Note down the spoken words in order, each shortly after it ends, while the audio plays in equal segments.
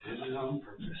on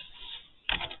purpose.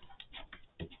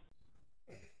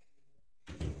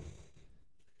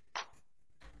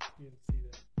 You didn't see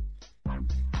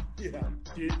that. Yeah,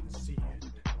 didn't see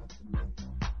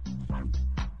it.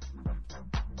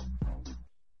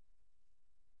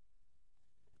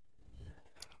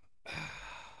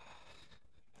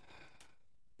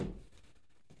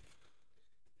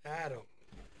 Adam,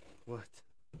 What?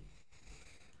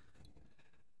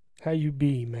 how you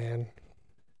be, man?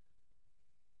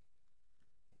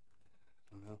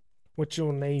 I don't know. What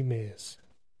your name is?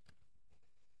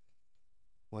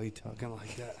 Why are you talking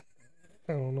like that?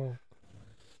 I don't know.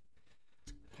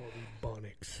 Called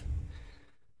Ebonics.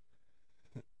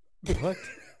 What?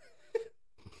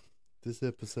 This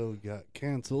episode got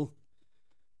canceled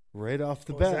right off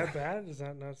the Is bat. that bad? Is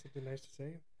that not something nice to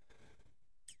say?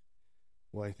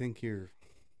 Well, I think you're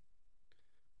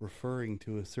referring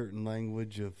to a certain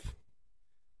language of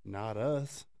not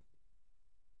us.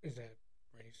 Is that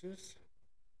racist?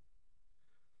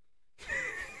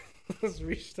 Let's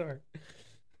restart.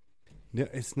 No,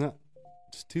 it's not.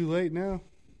 It's too late now.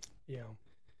 Yeah.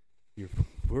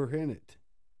 We're in it.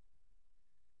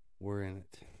 We're in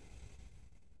it.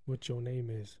 What your name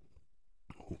is?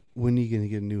 When are you going to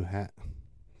get a new hat?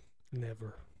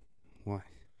 Never. Why?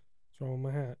 What's wrong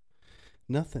with my hat?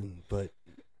 Nothing, but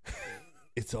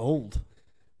it's old.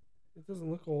 It doesn't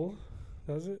look old,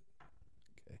 does it?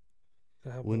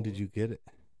 Okay. When did you get it?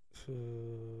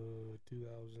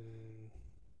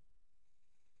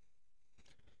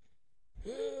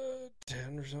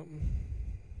 2010 or something.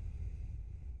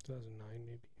 2009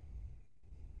 maybe.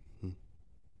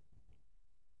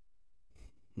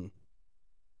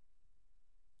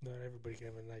 Not everybody can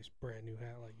have a nice brand new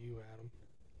hat like you, Adam.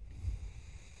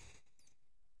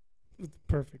 With the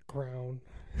perfect crown.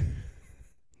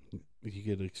 You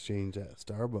could exchange that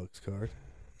Starbucks card.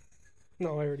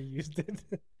 No, I already used it.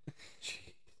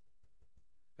 Jeez.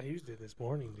 I used it this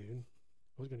morning, dude.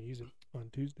 I was going to use it on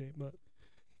Tuesday, but...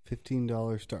 $15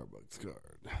 Starbucks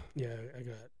card. Yeah, I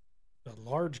got a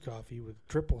large coffee with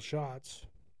triple shots.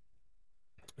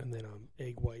 And then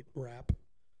egg white wrap.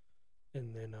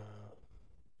 And then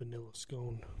vanilla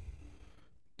scone.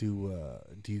 Do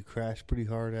you crash pretty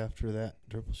hard after that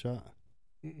triple shot?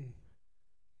 Mm-mm.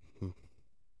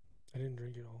 I didn't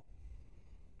drink it all.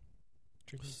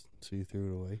 Drink it. So you threw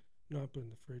it away? No, I put it in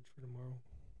the fridge for tomorrow.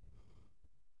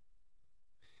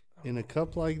 In a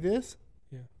cup like this?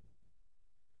 Yeah.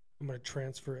 I'm going to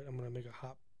transfer it. I'm going to make a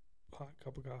hot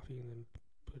cup of coffee and then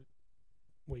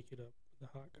wake it up with the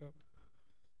hot cup.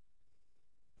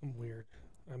 I'm weird.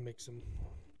 I make some.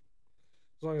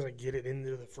 As long as I get it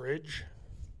into the fridge,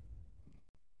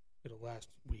 it'll last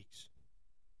weeks.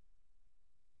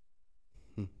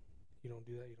 You don't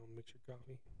do that? You don't mix your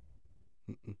coffee?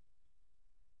 Mm-mm.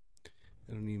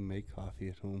 I don't even make coffee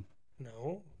at home.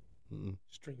 No? Mm-mm.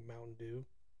 Just drink Mountain Dew.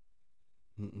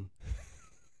 Mm-mm.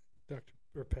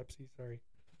 Or Pepsi, sorry.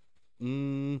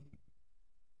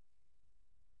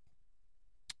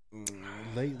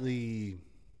 Lately,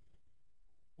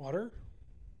 Water?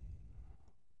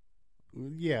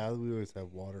 yeah, we always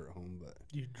have water at home, but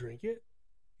Do you drink it?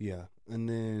 yeah. And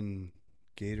then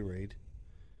Gatorade.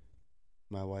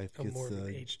 My wife I'm gets more of an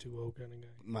the H2O kind of guy.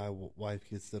 my wife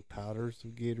gets the powders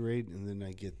of Gatorade, and then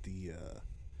I get the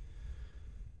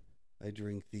I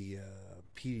drink the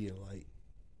Pedialyte.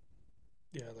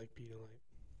 Yeah, I like Pedialyte.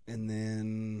 And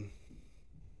then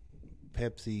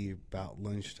Pepsi about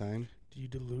lunchtime. Do you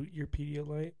dilute your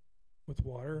Pedialyte with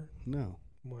water? No,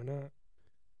 Why not?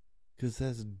 because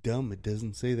that's dumb. It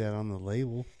doesn't say that on the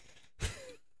label.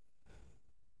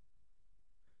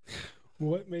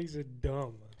 What makes it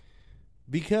dumb?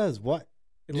 Because what?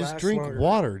 It Just lasts drink longer.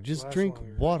 water. Just Lasts drink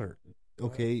longer. water.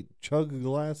 Okay, chug a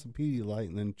glass of Pedialyte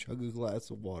and then chug a glass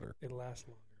of water. It lasts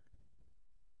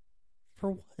For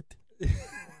what? longer.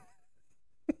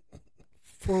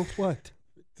 For what?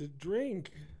 To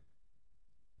drink.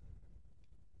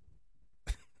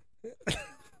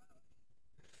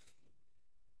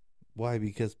 Why?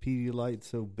 Because Pedialyte's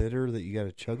so bitter that you got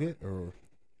to chug it, or?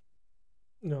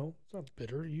 No, it's not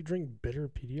bitter. You drink bitter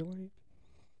Pedialyte?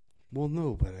 Well,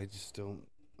 no, but I just don't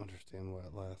understand why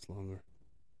it lasts longer.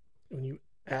 When you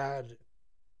add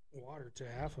water to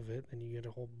half of it, then you get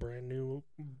a whole brand new.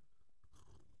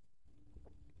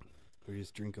 Or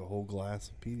just drink a whole glass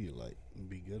of Pedialyte and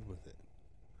be good with it.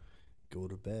 Go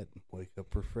to bed, wake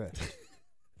up refreshed.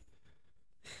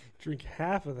 Drink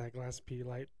half of that glass of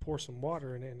Pedialyte, pour some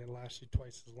water in it, and it lasts you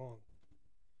twice as long.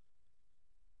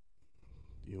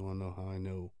 You want to know how I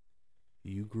know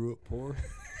you grew up poor?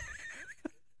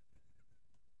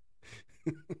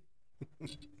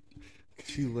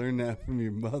 You learned that from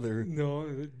your mother.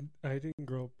 No, I didn't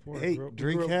grow up poor. Hey,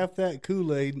 drink half that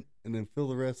Kool-Aid and then fill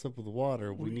the rest up with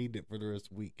water. We need it for the rest of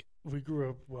the week. We grew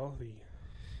up wealthy.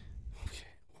 Okay,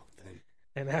 well then.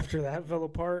 And after that fell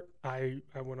apart, I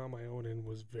went on my own and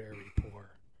was very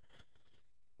poor.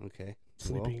 Okay.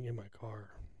 Sleeping in my car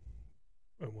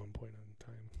at one point in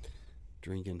time.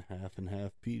 Drinking half and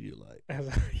half Pedialyte. As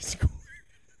a high schooler.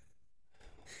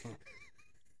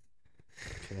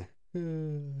 Okay.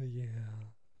 Yeah.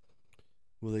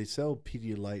 Well, they sell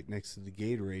Pedialyte next to the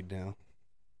Gatorade now.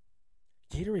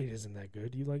 Gatorade isn't that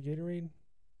good. Do you like Gatorade?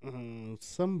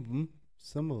 Some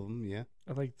of them, yeah.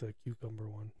 I like the cucumber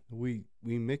one. We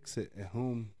mix it at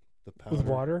home. The powder with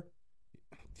water.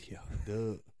 Yeah,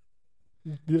 duh.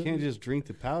 You can't just drink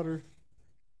the powder.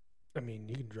 I mean,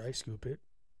 you can dry scoop it.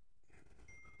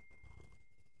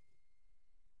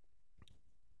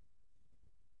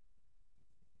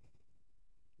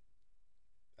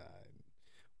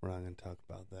 We're not going to talk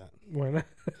about that. Why not?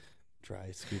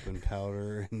 Dry scooping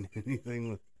powder and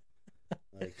anything with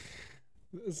like.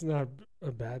 It's not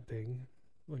a bad thing.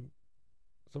 Like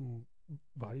some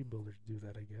bodybuilders do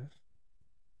that, I guess.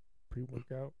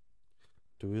 Pre-workout.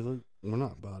 Do we look? We're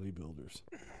not bodybuilders.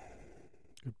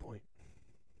 Good point.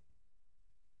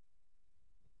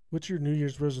 What's your New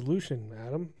Year's resolution,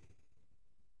 Adam?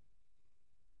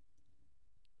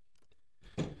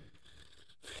 I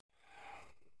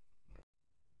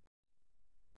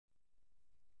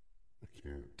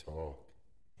can't talk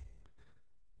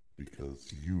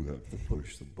because you have to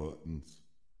push the buttons.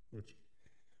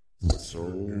 What's your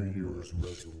New Year's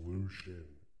resolution,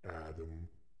 Adam?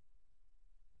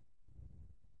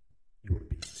 You want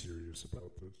to be serious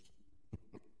about this?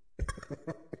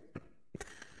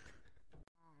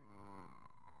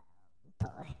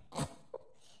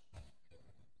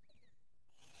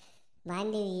 My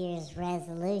New Year's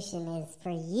resolution is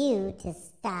for you to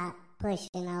stop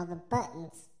pushing all the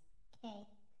buttons. Okay.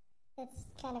 It's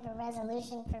kind of a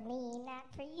resolution for me, not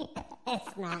for you.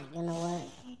 It's not going to work.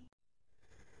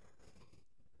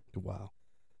 Wow.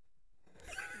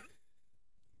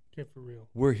 Okay, for real.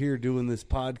 We're here doing this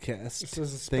podcast. This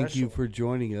is a Thank you special. for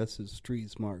joining us at Street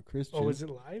Smart Christian. Oh, is it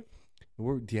live?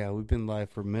 We've been live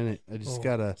for a minute. I just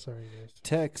got a sorry, guys.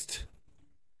 text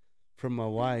from my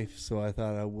wife, so I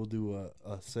thought I will do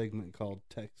a segment called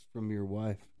Text from Your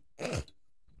Wife.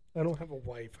 I don't have a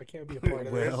wife. I can't be a part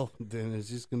of this. Well, then it's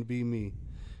just going to be me.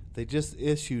 They just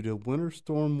issued a winter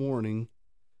storm warning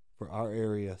for our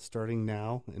area starting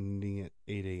now and ending at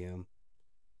 8 a.m.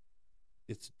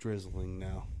 It's drizzling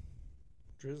now.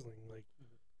 Drizzling, like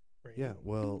rain. Yeah,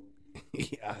 well,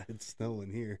 yeah, it's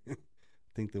snowing here. I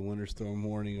think the winter storm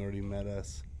warning already met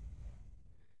us.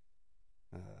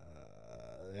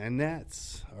 And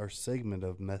that's our segment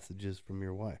of messages from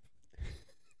your wife.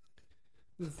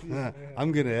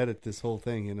 I'm going to edit this whole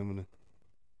thing, and I'm going to...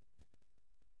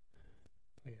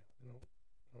 Yeah, I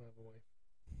don't have a wife.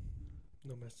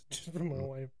 No messages from my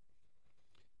wife.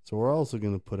 So we're also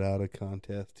going to put out a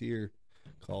contest here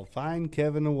called Find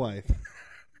Kevin a Wife.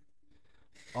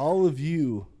 All of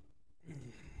you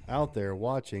out there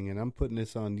watching, and I'm putting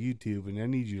this on YouTube, and I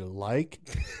need you to like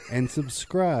and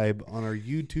subscribe on our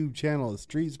YouTube channel at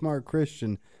Street Smart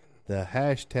Christian, the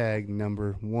hashtag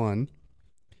 #1.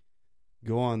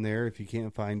 Go on there if you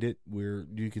can't find it.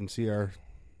 You can see our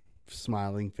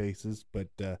smiling faces, but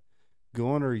go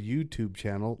on our YouTube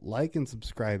channel, like and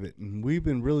subscribe it. And we've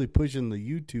been really pushing the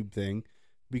YouTube thing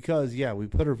because, yeah, we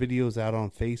put our videos out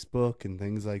on Facebook and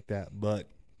things like that, but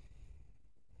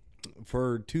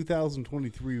for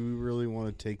 2023, we really want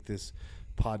to take this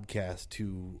podcast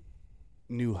to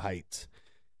new heights.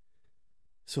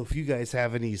 So if you guys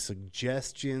have any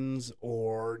suggestions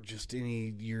or just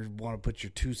you want to put your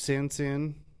 2 cents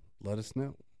in, let us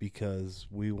know, because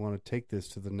we want to take this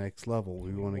to the next level.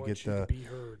 We want to get to be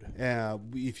heard.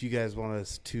 If you guys want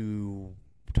us to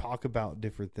talk about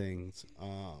different things,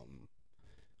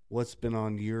 what's been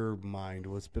on your mind,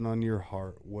 what's been on your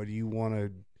heart, what do you want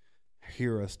to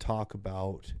hear us talk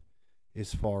about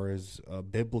as far as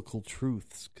biblical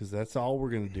truths, because that's all we're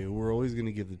going to do. We're always going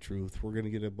to give the truth. We're going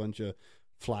to get a bunch of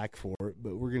flack for it,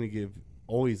 but we're going to give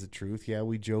always the truth. Yeah,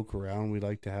 we joke around. We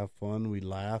like to have fun. We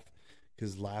laugh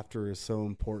because laughter is so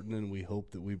important, and we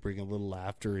hope that we bring a little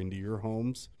laughter into your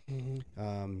homes.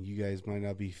 Mm-hmm. You guys might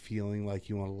not be feeling like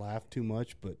you want to laugh too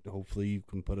much, but hopefully you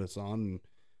can put us on and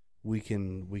we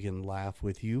can laugh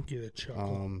with you. Get a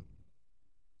chuckle.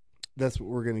 That's what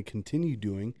we're going to continue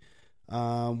doing.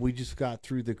 We just got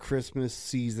through the Christmas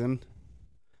season.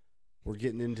 We're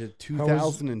getting into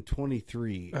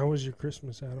 2023. How was your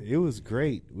Christmas, Adam? It was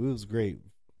great. It was great.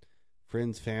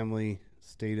 Friends, family,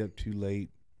 stayed up too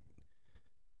late.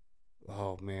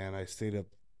 Oh man, I stayed up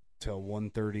till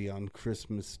 1:30 on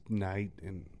Christmas night,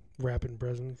 and Wrapping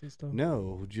presents and stuff.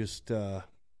 no, just I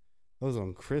was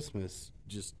on Christmas.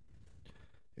 Just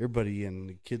everybody and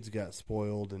the kids got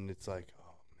spoiled, and it's like,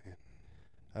 oh man,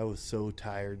 I was so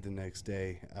tired the next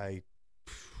day.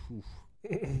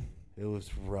 It was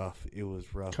rough. It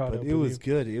was rough, Caught but up it with was you.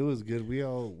 good. It was good. We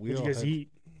all What'd you guys had eat?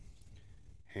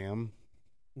 ham.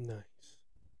 Nice.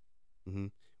 Hmm.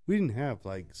 We didn't have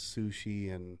like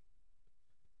sushi and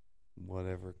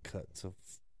whatever cuts of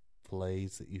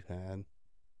fillets that you had.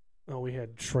 Oh, we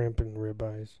had shrimp and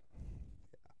ribeyes.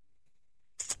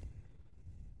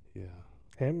 Yeah,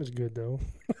 Ham is good though.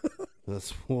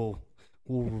 we'll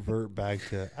revert back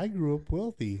to I grew up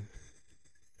wealthy.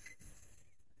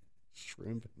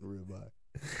 Shrimp and ribeye.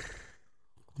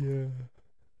 Yeah.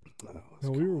 Oh, it's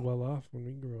No, we were cold. well off when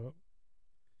we grew up.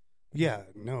 Yeah,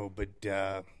 no, but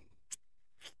I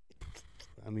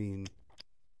mean,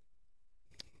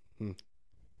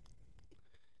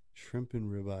 shrimp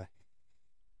and ribeye.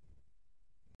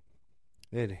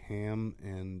 They had ham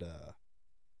and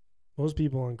Most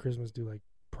people on Christmas do like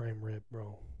prime rib,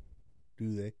 bro.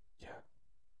 do they?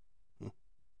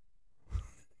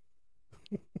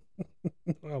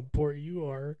 How poor you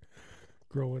are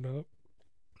growing up.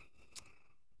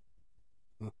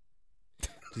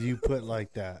 Do you put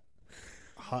like that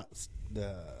hot? It's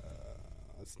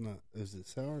not. Is it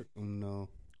sour? Oh, no.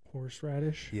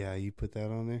 Horseradish. Yeah, you put that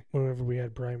on there. Whenever we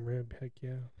had prime rib, heck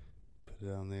yeah. Put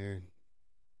it on there.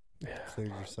 Yeah. Cleared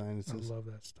your I sinuses. love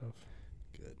that stuff.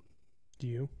 Good. Do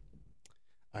you?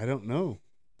 I don't know.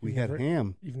 We You had never-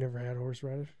 ham. You've never had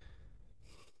horseradish?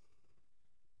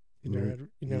 You No, never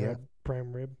yeah. had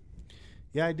prime rib?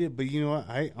 Yeah, I did, but you know what?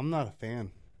 I'm not a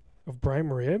fan. Of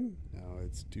prime rib? No,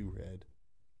 it's too red.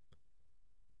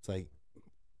 It's like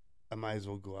I might as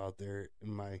well go out there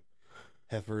and my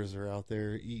heifers are out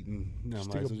there eating. No, I Just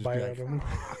might take as a well just bite be out of like, them.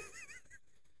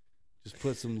 just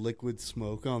put some liquid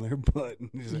smoke on their butt.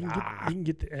 And just You like, you can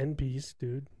get the end piece,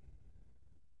 dude.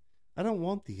 I don't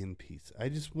want the end piece. I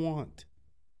just want.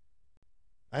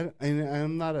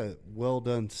 I'm not a well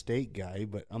done steak guy,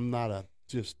 but I'm not a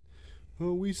just.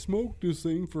 Oh, we smoked this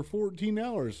thing for 14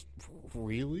 hours.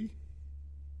 Really?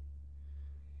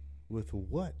 With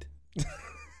what?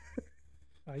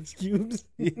 Ice cubes.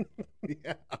 Yeah.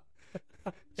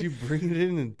 Did you bring it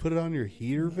in and put it on your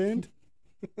heater vent?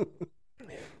 I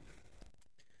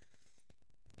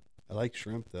like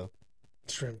shrimp though.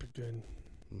 Shrimp are good.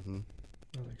 Hmm.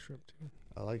 I like shrimp too.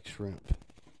 I like shrimp.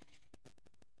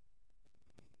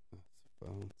 That's the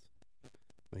phones.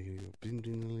 Making it go ding,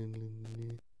 ding, ding,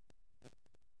 ding,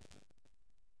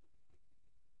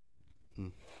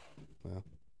 ding. Well.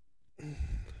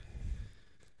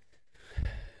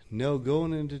 No,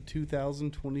 going into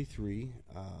 2023,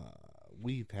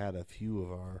 we've had a few of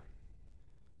our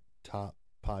top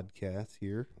podcasts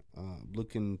here.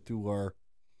 Looking through our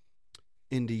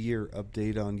end of year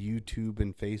update on YouTube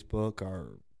and Facebook,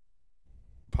 our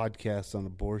podcast on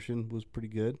abortion was pretty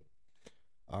good.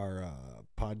 Our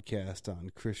podcast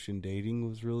on Christian dating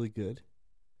was really good.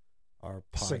 Our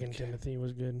Second Timothy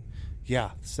was good.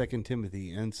 yeah, Second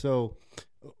Timothy. And so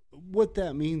what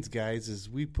that means, guys, is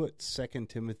we put Second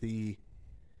Timothy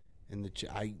in the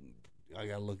I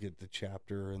got to look at the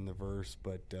chapter and the verse,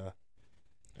 but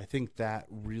I think that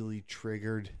really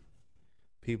triggered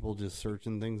people just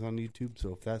searching things on YouTube.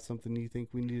 So if that's something you think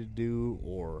we need to do,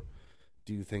 or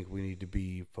do you think we need to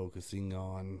be focusing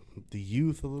on the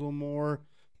youth a little more?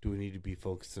 Do we need to be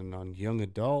focusing on young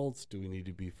adults? Do we need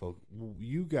to be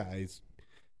you guys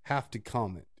have to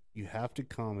comment. You have to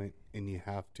comment and you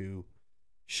have to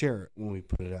share it when we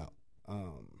put it out.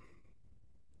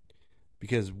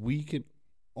 Because we can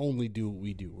only do what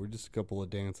we do. We're just a couple of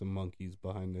dancing monkeys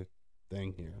behind the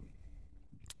thing here.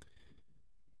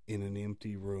 In an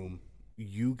empty room.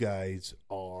 You guys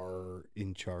are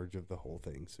in charge of the whole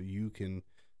thing. So you can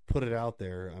put it out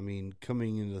there. I mean,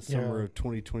 coming into the summer of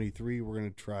 2023, we're going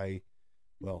to try.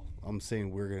 Well, I'm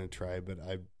saying we're going to try, but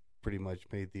I pretty much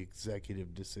made the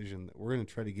executive decision that we're going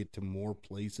to try to get to more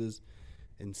places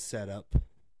and set up.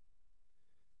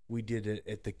 We did it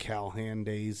at the Calhan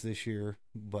Days this year,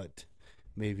 but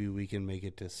maybe we can make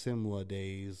it to Simla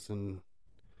Days and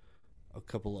a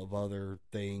couple of other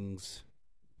things.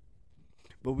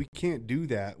 But we can't do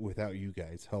that without you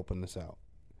guys helping us out.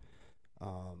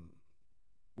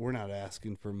 We're not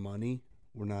asking for money.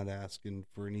 We're not asking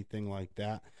for anything like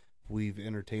that. We've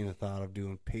entertained the thought of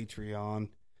doing Patreon.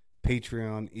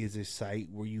 Patreon is a site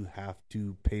where you have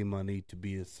to pay money to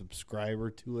be a subscriber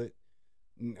to it.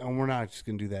 And we're not just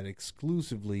going to do that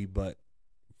exclusively, but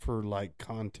for like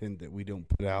content that we don't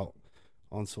put out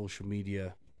on social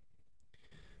media.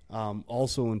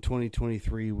 Also in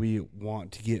 2023, we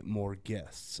want to get more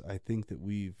guests. I think that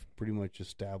we've pretty much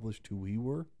established who we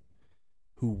are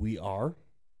we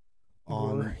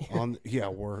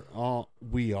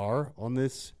are on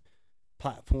this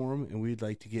platform, and we'd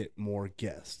like to get more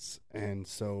guests. And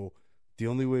so the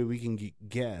only way we can get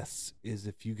guests is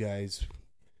if you guys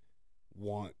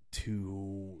want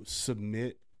to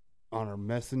submit on our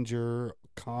messenger,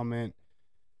 comment.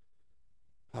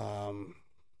 A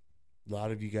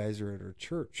lot of you guys are at our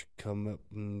church. Come up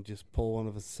and just pull one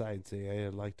of us aside and say, hey,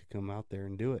 I'd like to come out there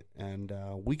and do it. And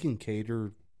we can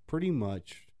cater pretty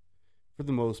much, for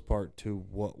the most part, to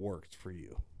what works for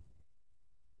you.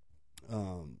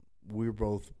 We're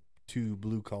both two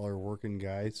blue-collar working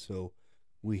guys, so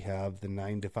we have the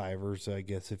 9-to-5ers, I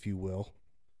guess, if you will.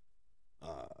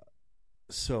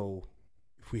 So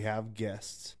if we have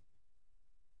guests,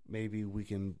 maybe we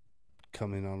can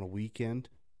come in on a weekend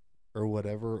or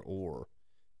whatever, or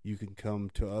you can come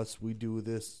to us. We do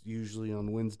this usually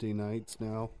on Wednesday nights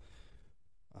now.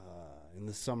 In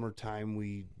the summertime,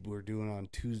 we're doing on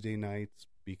Tuesday nights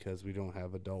because we don't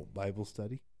have adult Bible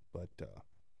study. But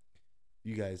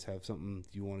you guys have something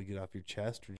you want to get off your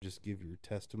chest or just give your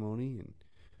testimony, and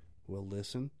we'll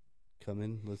listen. Come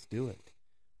in, let's do it.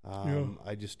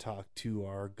 I just talked to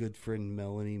our good friend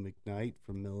Melanie McKnight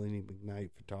from Melanie McKnight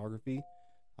Photography.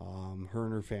 Her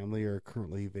and her family are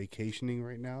currently vacationing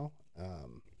right now.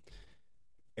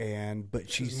 But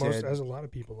she said, as a lot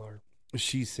of people are,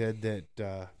 she said that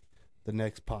the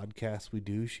next podcast we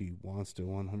do, she wants to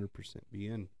 100% be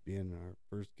in our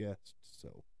first guest.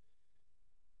 So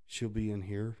she'll be in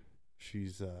here.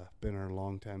 She's been our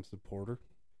longtime supporter.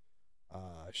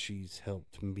 She's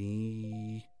helped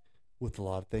me with a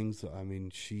lot of things. I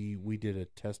mean, we did a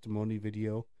testimony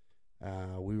video.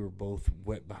 We were both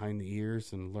wet behind the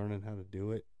ears and learning how to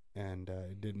do it, and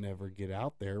it didn't ever get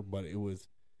out there, but it was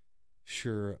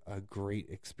sure a great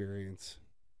experience.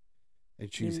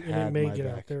 And she's had it may my get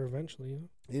back. out there eventually.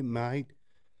 Yeah? It might.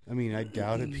 I mean, I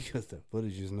doubt it because the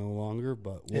footage is no longer,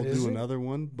 but we'll do isn't? another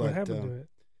one. But What happened to it?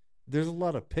 there's a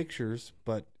lot of pictures,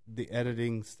 but the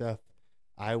editing stuff,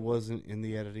 I wasn't in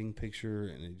the editing picture,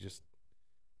 and it just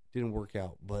didn't work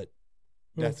out. But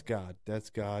that's God. That's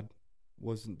God.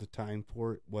 Wasn't the time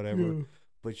for it, whatever. Yeah.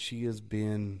 But she has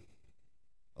been,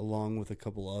 along with a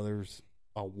couple others,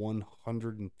 a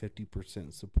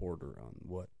 150% supporter on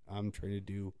what I'm trying to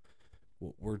do,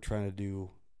 what we're trying to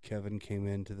do. Kevin came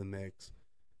into the mix,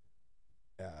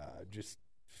 just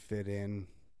fit in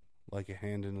like a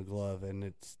hand in a glove, and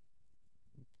it's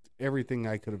everything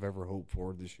I could have ever hoped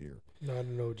for this year. Not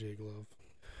an OJ glove.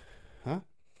 Huh?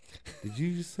 Did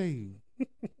you just say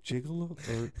gigolo?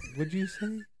 Or what'd you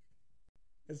say?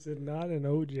 I said not an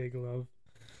OJ glove.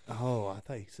 Oh, I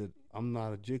thought you said I'm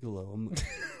not a gigolo.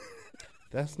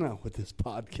 That's not what this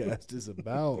podcast is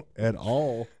about at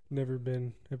all. Never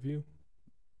been. Have you?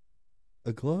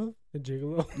 A glove? A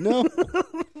gigolo? No.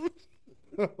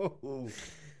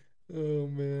 Oh,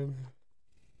 man.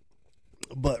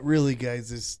 But really,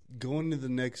 guys, it's going to the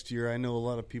next year. I know a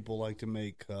lot of people like to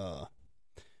make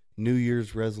New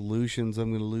Year's resolutions. I'm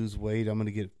going to lose weight. I'm going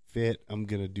to get fit. I'm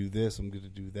going to do this. I'm going to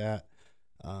do that.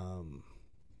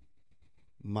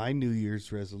 My New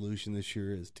Year's resolution this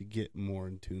year is to get more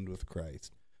in tune with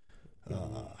Christ.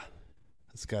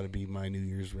 It's got to be my New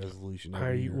Year's resolution. What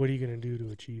are you going to do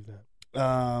to achieve that?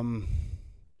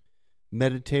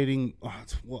 Meditating.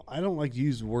 Well, I don't like to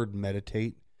use the word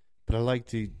meditate, but I like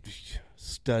to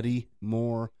study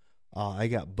more. I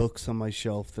got books on my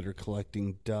shelf that are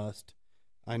collecting dust.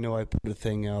 I know I put a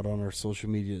thing out on our social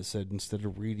media that said instead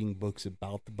of reading books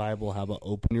about the Bible, how about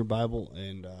open your Bible?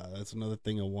 And that's another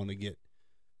thing I want to get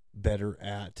better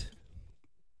at.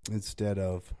 Instead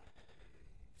of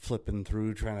flipping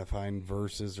through trying to find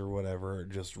verses or whatever,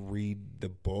 just read the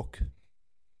book.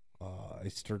 I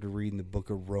started reading the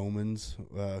book of Romans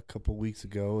a couple weeks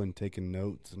ago and taking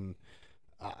notes, and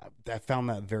I found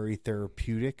that very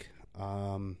therapeutic.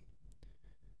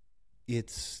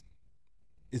 It's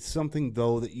something,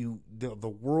 though, that the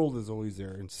world is always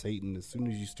there, and Satan, as soon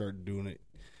as you start doing it,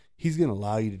 he's going to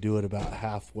allow you to do it about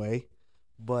halfway.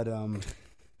 But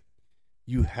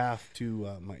you have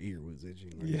to. My ear was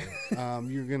itching.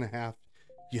 You're going to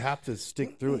have to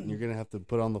stick through it, and you're going to have to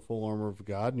put on the full armor of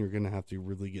God, and you're going to have to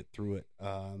really get through it.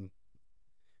 And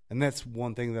that's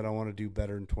one thing that I want to do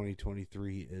better in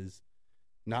 2023 is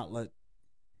not let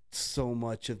so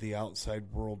much of the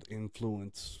outside world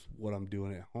influence what I'm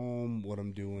doing at home, what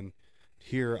I'm doing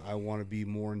here. I want to be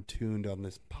more in tuned on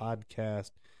this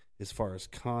podcast as far as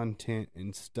content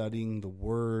and studying the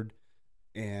word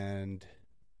and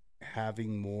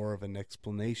having more of an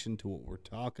explanation to what we're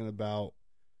talking about.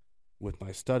 with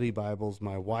my study Bibles.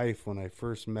 My wife, when I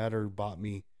first met her, bought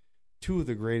me two of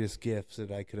the greatest gifts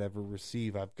that I could ever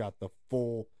receive. I've got the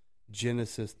full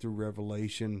Genesis through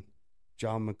Revelation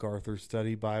John MacArthur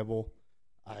study Bible.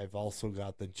 I've also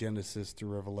got the Genesis through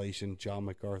Revelation John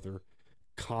MacArthur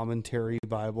commentary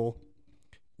Bible,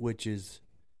 which is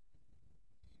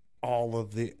all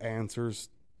of the answers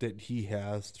that he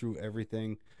has through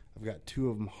everything. I've got two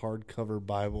of them hardcover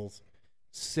Bibles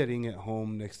sitting at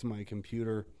home next to my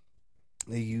computer.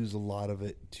 They use a lot of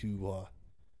it to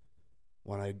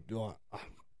when I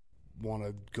want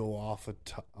to go off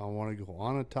I want to go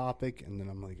on a topic, and then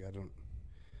I'm like, I'm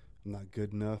not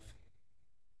good enough.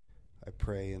 I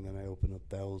pray, and then I open up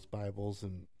those Bibles,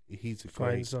 and he's a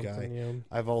great guy. Yeah.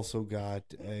 I've also got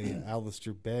a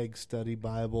Alistair Begg study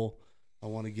Bible. I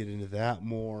want to get into that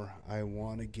more. I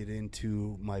want to get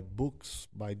into my books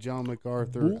by John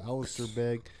MacArthur, Alistair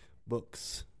Begg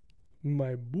books.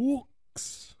 My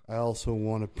books. I also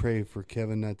want to pray for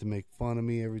Kevin not to make fun of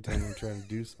me every time I'm trying to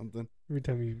do something. Every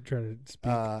time you try to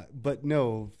speak. But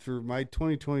no, for my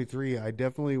 2023, I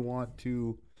definitely want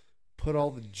to put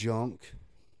all the junk.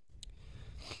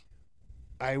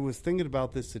 I was thinking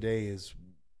about this today is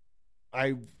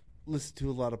I listen to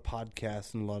a lot of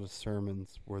podcasts and a lot of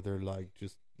sermons where they're like,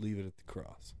 just leave it at the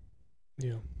cross.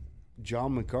 Yeah.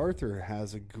 John MacArthur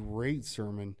has a great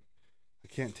sermon. I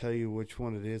can't tell you which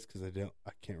one it is because I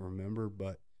can't remember,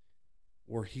 but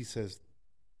where he says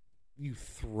you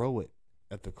throw it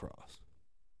at the cross.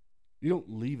 You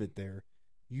don't leave it there.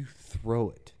 You throw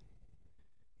it.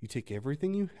 You take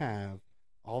everything you have,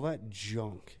 all that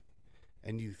junk,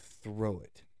 and you throw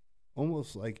it.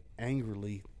 Almost like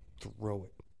angrily throw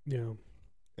it. Yeah.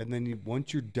 And then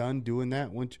once you're done doing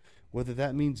that, whether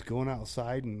that means going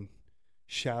outside and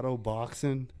shadow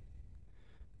boxing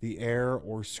the air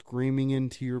or screaming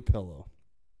into your pillow,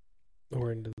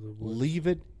 Or into the woods. leave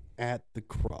it at the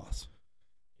cross.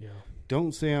 Yeah.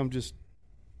 Don't say I'm just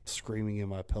screaming in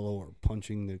my pillow or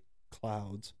punching the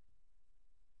clouds.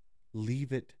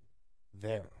 Leave it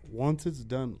there. Once it's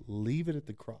done, leave it at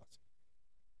the cross.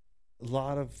 A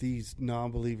lot of these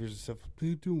non-believers and stuff,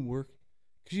 it don't work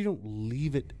because you don't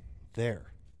leave it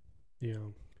there.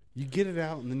 Yeah. You get it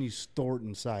out and then you store it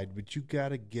inside, but you got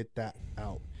to get that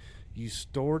out. You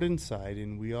store it inside,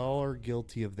 and we all are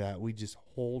guilty of that. We just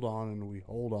hold on and we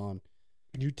hold on.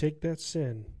 You take that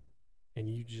sin and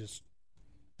you just...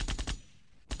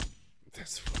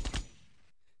 That's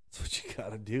what you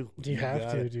got to do. You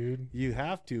have to, dude. You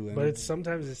have to. But it's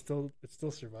sometimes it still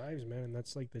survives, man, and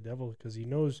that's like the devil because he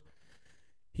knows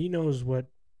what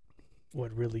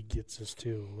really gets us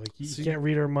too. Like he can't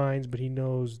read our minds, but he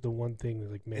knows the one thing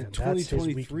that's like, man, in that's his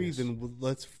 2023, weakness. then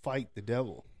let's fight the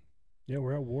devil. Yeah,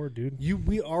 we're at war, dude.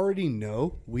 We already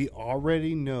know we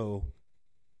already know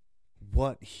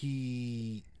that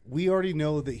he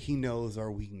knows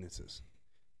our weaknesses,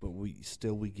 but we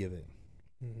give in.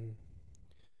 Mm-hmm.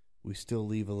 We still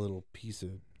leave a little piece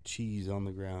of cheese on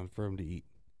the ground for him to eat.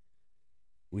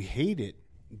 We hate it,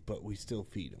 but we still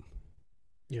feed him.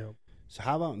 Yeah. So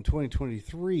how about in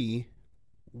 2023,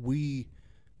 we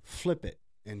flip it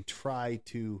and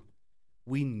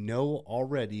we know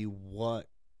already what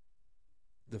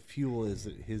the fuel is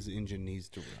that his engine needs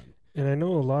to run. And I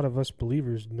know a lot of us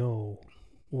believers know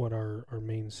what our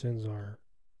main sins are.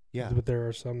 Yeah. But there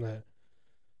are some that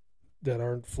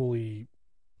aren't fully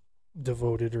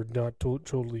devoted or not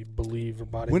totally believe or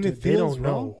bought into it. They don't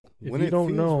know. If you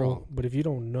don't know, but if you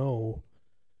don't know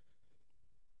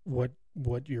what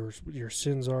your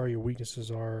sins are, your weaknesses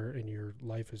are, and your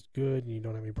life is good, and you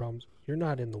don't have any problems, you're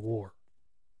not in the war.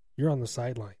 You're on the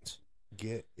sidelines.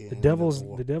 The devil's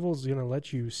gonna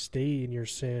let you stay in your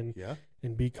sin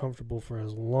and be comfortable for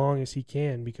as long as he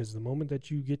can, because the moment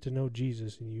that you get to know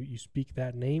Jesus and you speak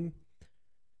that name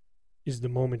is the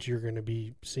moment you're going to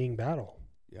be seeing battle.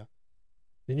 Yeah.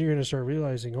 Then you're going to start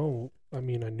realizing, oh, I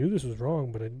mean, I knew this was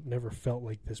wrong, but I never felt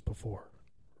like this before,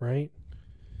 right?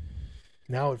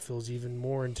 Now it feels even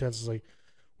more intense. It's like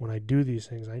when I do these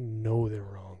things, I know they're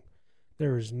wrong.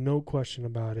 There is no question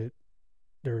about it.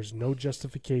 There is no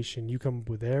justification. You come up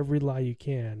with every lie you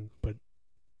can, but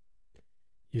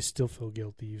you still feel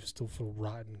guilty. You still feel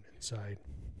rotten inside.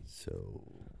 So,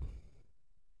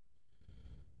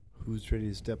 who's ready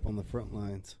to step on the front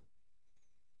lines?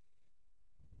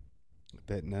 I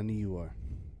bet none of you are.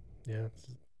 Yeah,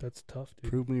 that's tough, dude.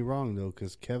 Prove me wrong, though,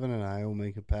 because Kevin and I will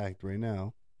make a pact right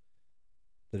now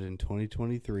that in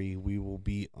 2023 we will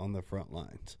be on the front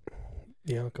lines.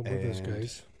 Yeah, come with us,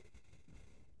 guys.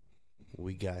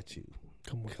 We got you.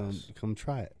 Come with us. Come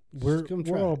try it. We're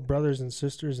all brothers and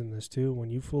sisters in this too.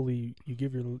 When you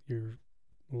give your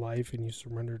life and you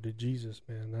surrender to Jesus,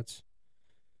 man,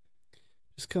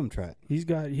 Just come try it. He's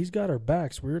got our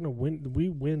backs. We're gonna win. We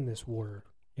win this war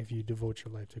if you devote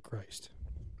your life to Christ.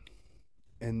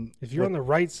 And If you're on the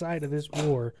right side of this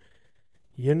war,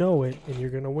 you know it, and you're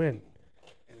gonna win.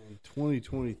 And in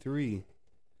 2023,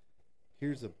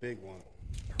 here's a big one.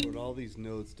 I wrote all these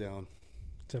notes down.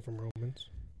 Except from Romans.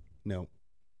 No.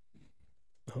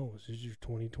 Oh, this is your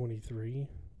 2023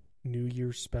 New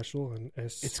Year's special on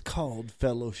It's called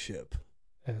Fellowship.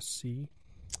 SC.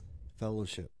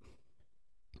 Fellowship.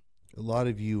 A lot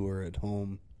of you are at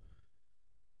home.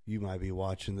 You might be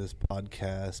watching this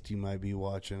podcast. You might be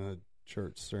watching a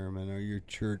church sermon, or your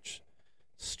church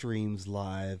streams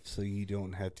live so you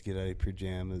don't have to get out of your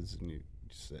pajamas and you're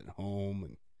just at home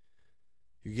and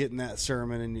you're getting that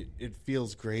sermon and it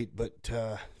feels great, but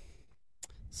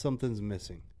something's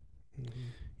missing. Mm-hmm.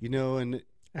 You know, and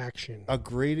Action. a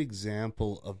great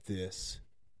example of this,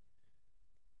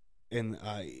 and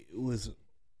it was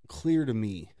clear to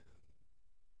me,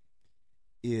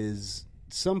 is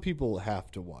some people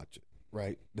have to watch it,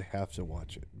 right? They have to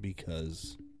watch it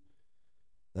because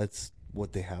that's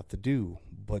what they have to do.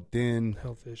 But then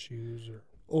Health issues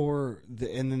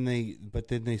but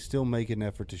then they still make an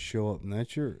effort to show up, and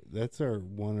that's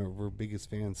one of our biggest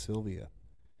fans, Sylvia.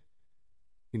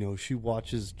 You know, she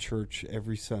watches church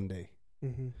every Sunday,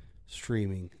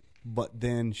 streaming, but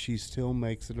then she still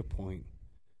makes it a point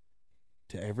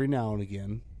to every now and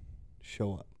again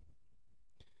show up.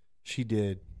 She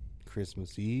did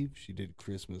Christmas Eve. She did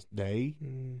Christmas Day.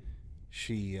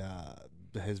 She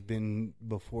has been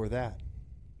before that.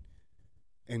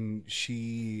 And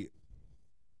she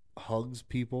hugs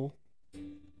people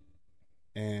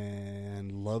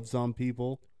and loves on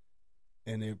people.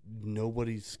 And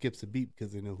nobody skips a beat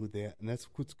because they know who they are. And that's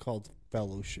what's called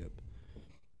fellowship.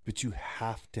 But you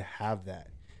have to have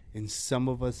that. And some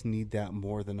of us need that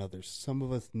more than others. Some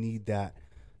of us need that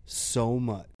so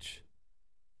much.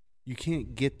 You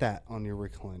can't get that on your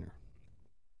recliner.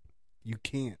 You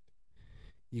can't.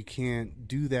 You can't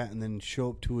do that and then show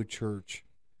up to a church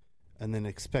and then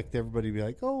expect everybody to be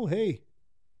like, oh, hey.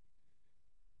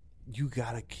 You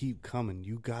got to keep coming.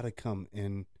 You got to come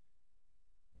and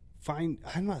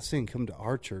I'm not saying come to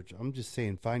our church. I'm just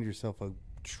saying find yourself a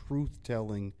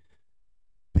truth-telling,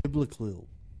 biblical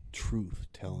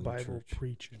truth-telling Bible church.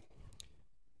 preaching.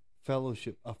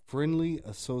 Fellowship, a friendly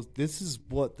associate. This is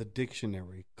what the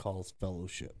dictionary calls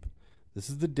fellowship.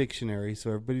 This is the dictionary, so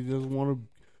everybody doesn't want to,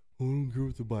 I don't care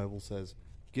what the Bible says.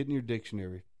 Get in your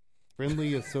dictionary.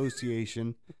 Friendly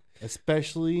association,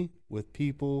 especially with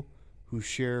people who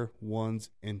share one's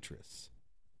interests.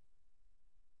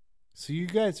 So you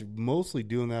guys are mostly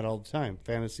doing that all the time.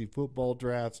 Fantasy football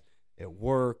drafts, at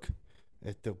work,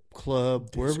 at the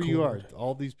club, wherever you are.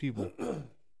 All these people.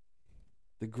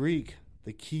 The Greek,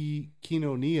 the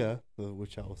koinonia,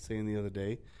 which I was saying the other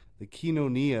day, the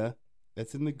koinonia,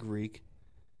 that's in the Greek,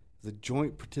 is a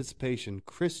joint participation,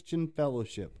 Christian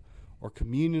fellowship, or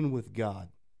communion with God,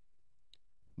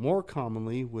 more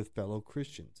commonly with fellow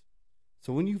Christians.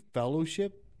 So when you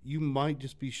fellowship, you might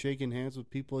just be shaking hands with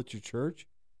people at your church,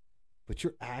 but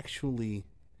you're actually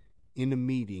in a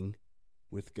meeting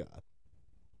with God.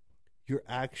 You're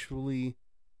actually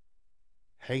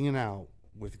hanging out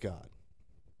with God.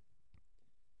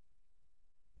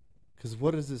 Because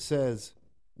what does it says?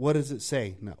 What does it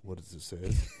say? Not what does it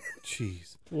say?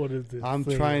 Jeez. What is this? I'm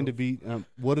trying to be.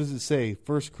 What does it say?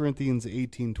 1 Corinthians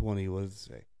 18:20. What does it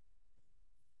say?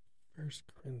 1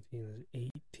 Corinthians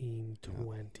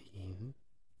 18:20.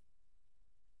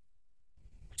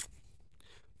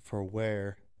 For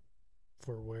where?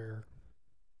 Okay,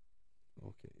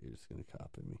 you're just going to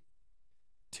copy me.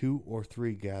 2 or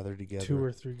 3 gather together. 2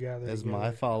 or 3 gather as together.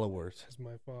 my followers. As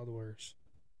my followers.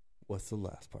 What's the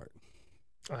last part?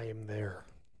 I am there.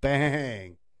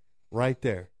 Bang! Right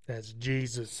there. That's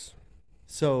Jesus.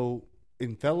 So,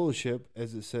 in fellowship,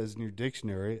 as it says in your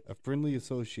dictionary, a friendly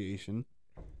association,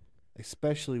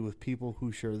 especially with people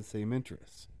who share the same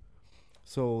interests.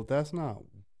 So, that's not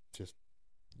just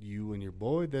you and your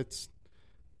boy, that's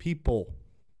people.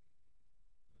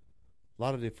 A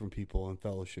lot of different people in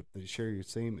fellowship that share your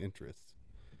same interests.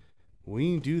 When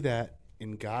you do that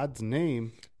in God's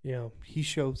name, He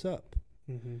shows up.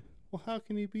 Mm-hmm. Well, how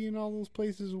can He be in all those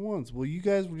places at once? Well, you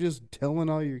guys were just telling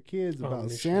all your kids about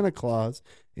mission. Santa Claus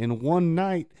in one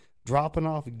night dropping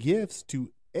off gifts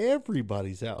to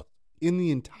everybody's house in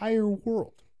the entire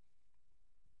world.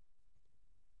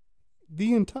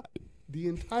 The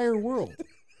entire world.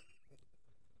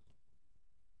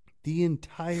 The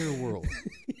entire world.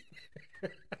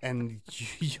 And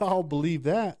y'all believe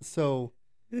that, so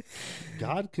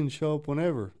God can show up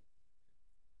whenever.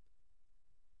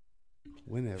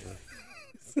 Whenever.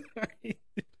 Sorry.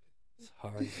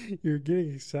 Hard. You're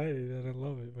getting excited, and I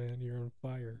love it, man. You're on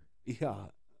fire. Yeah.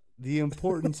 The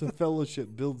importance of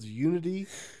fellowship builds unity,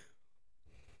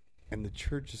 and the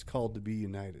church is called to be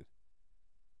united.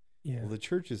 Yeah. Well, the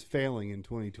church is failing in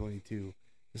 2022.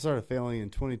 It started failing in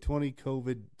 2020.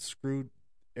 COVID screwed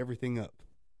everything up.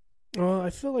 Well, I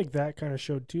feel like that kind of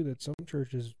showed too that some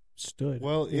churches stood.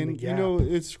 Well, in the and gap.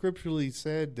 it's scripturally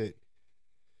said that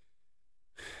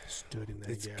stood in that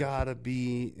it's gap. gotta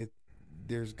be.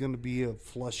 There's gonna be a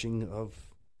flushing of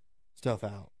stuff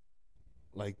out.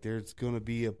 Like there's gonna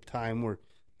be a time where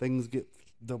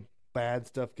the bad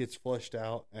stuff gets flushed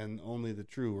out, and only the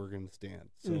true are gonna stand.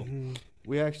 So Mhm.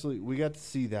 we got to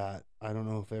see that. I don't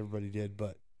know if everybody did,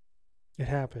 but It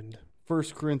happened.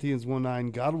 1 Corinthians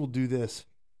 1:9, God will do this,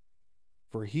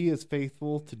 for he is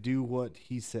faithful to do what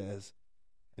he says,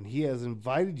 and he has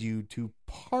invited you to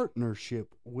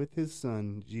partnership with his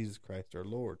Son, Jesus Christ our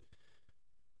Lord.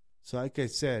 So like I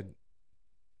said,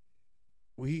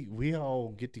 we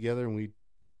all get together and we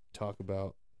talk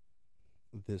about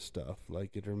this stuff,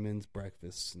 like at our men's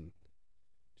breakfasts and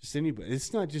just anybody.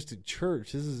 It's not just at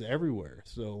church. This is everywhere.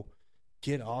 So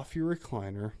get off your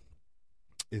recliner.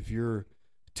 If you're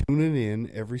tuning in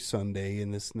every Sunday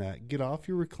and this and that, get off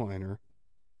your recliner.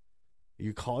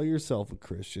 You call yourself a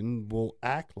Christian, well,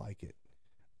 act like it.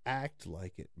 Act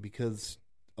like it. Because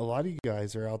a lot of you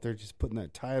guys are out there just putting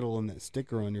that title and that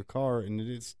sticker on your car, and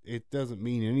it doesn't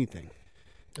mean anything.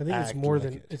 I think it's Act more like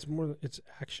than it. it's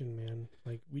action, man.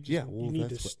 Like we just Yeah, well, you need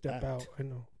to that's what step act. out. I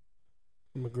know.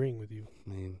 I'm agreeing with you. I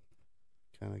mean, you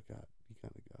kind of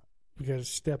We got to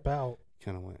step out.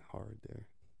 went hard there.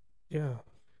 Yeah.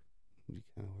 You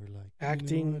kind of were like,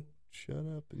 Acting. You know what? Shut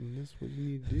up, and this is what you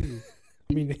need to do.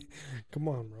 I mean, come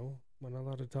on, bro. Am I not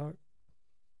allowed to talk?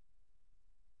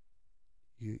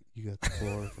 You got the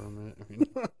floor for a minute. I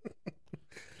mean,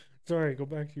 Sorry. Go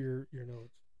back to your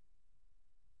notes.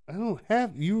 I don't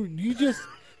have you.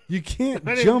 You can't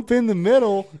I didn't- jump in the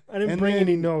middle. I didn't And bring then-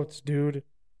 any notes, dude.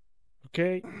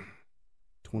 Okay.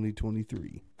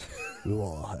 2023, we'll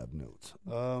all have notes.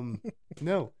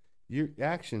 No, your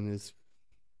action is,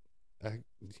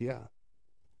 yeah,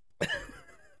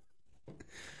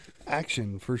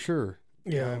 action for sure.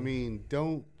 Yeah. I mean,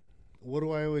 don't. What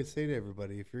do I always say to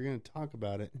everybody? If you're going to talk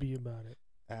about it, Be about it.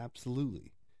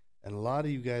 absolutely. And a lot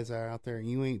of you guys are out there and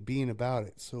you ain't being about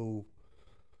it. So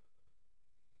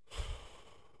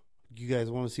you guys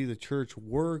want to see the church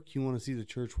work. You want to see the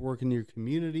church work in your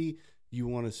community. You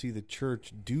want to see the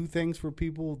church do things for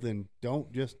people. Then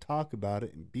don't just talk about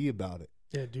it and be about it.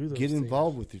 Yeah, do those Get things.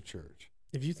 involved with your church.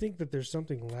 If you think that there's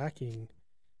something lacking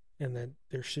and that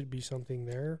there should be something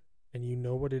there and you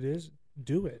know what it is,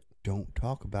 do it. Don't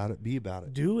talk about it. Be about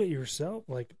it. Do it yourself.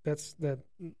 Like that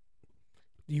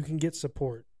you can get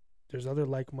support. There's other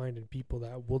like-minded people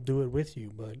that will do it with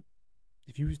you, but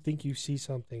if you think you see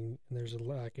something and there's a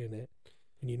lack in it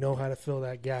and you know how to fill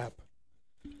that gap,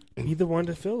 be the one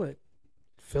to fill it.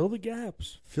 Fill the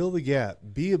gaps. Fill the gap.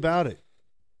 Be about it.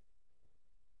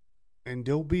 And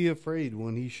don't be afraid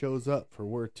when he shows up. For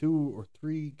where 2 or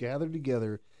 3 gather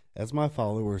together as my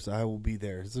followers, I will be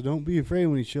there. So don't be afraid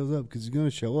when he shows up, because he's going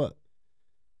to show up.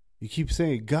 You keep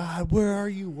saying, God, where are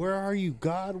you? Where are you?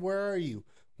 God, where are you?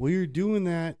 Well, you're doing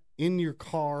that in your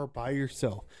car by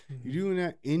yourself. You're doing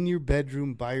that in your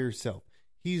bedroom by yourself.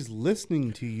 He's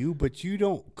listening to you, but you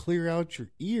don't clear out your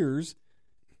ears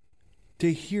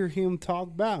to hear him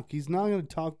talk back. He's not going to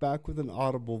talk back with an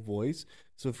audible voice.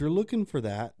 So if you're looking for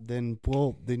that, then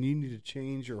you need to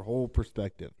change your whole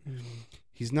perspective. Mm-hmm.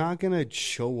 He's not going to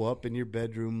show up in your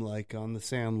bedroom like on the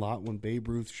Sandlot when Babe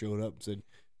Ruth showed up and said,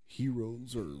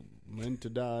 heroes are meant to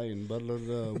die and blah, blah,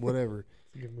 blah, whatever.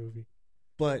 It's a good movie.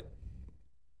 But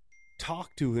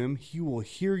talk to him. He will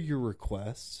hear your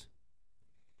requests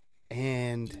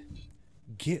and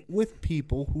get with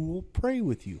people who will pray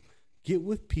with you. Get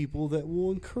with people that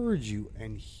will encourage you,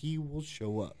 and he will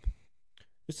show up.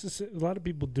 It's just, a lot of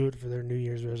people do it for their New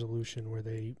Year's resolution where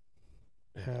they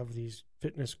have these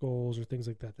fitness goals or things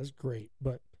like that. That's great.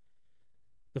 But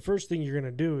the first thing you're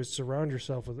going to do is surround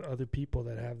yourself with other people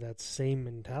that have that same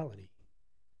mentality.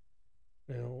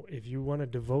 You know, if you want to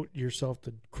devote yourself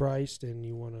to Christ and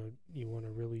you want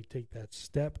to really take that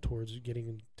step towards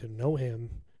getting to know him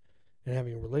and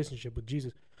having a relationship with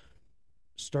Jesus,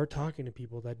 start talking to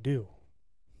people that do.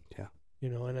 Yeah. You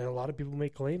know, and a lot of people may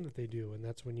claim that they do, and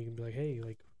that's when you can be like, hey,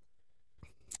 like,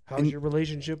 how's And- your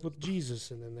relationship with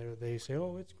Jesus? And then they say,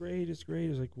 oh, it's great, it's great.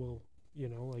 It's like, well, you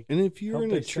know, like, And if you're help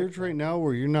in a dissect church that. right now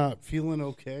where you're not feeling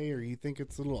okay or you think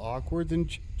it's a little awkward, then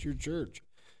change your church.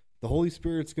 The Holy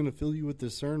Spirit's going to fill you with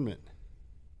discernment.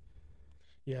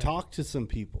 yeah, Talk to some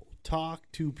people.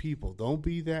 Talk to people. Don't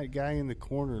be that guy in the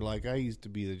corner like I used to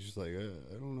be. That's just like,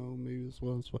 I don't know, maybe this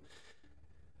one.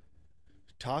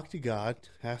 Talk to God.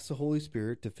 Ask the Holy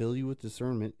Spirit to fill you with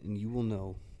discernment, and you will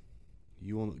know.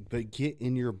 You will, but get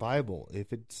in your Bible.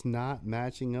 If it's not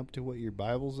matching up to what your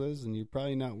Bible says, then you're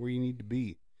probably not where you need to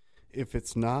be. If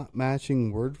it's not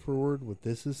matching word for word what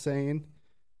this is saying,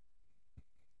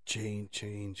 change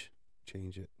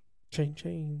it. Change.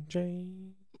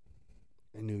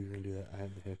 I knew you were gonna do that. I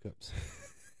had the hiccups.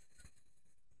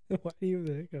 Why do you have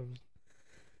the hiccups?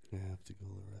 I have to go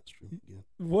to the restroom again.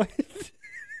 What?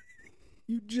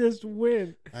 You just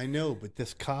went. I know, but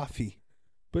this coffee.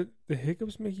 But the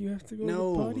hiccups make you have to go to the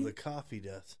No, potty? the coffee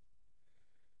does.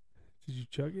 Did you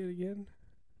chug it again?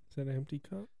 Is that an empty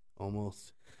cup?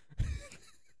 Almost. I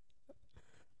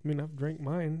mean, I've drank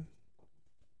mine.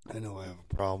 I know I have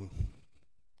a problem.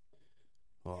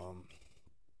 I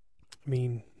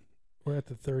mean, we're at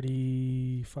the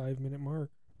 35-minute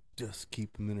mark. Just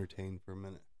keep them entertained for a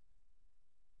minute.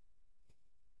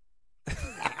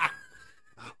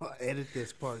 I'll edit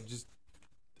this part. Just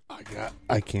I can't.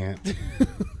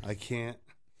 I can't.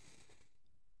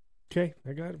 Okay,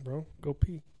 I got it, bro. Go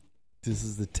pee. This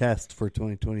is the test for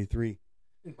 2023.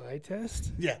 My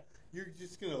test? Yeah. You're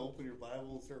just going to open your Bible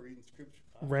and start reading scripture.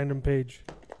 Random page.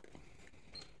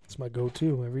 It's my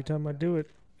go-to. Every time I do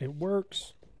it, it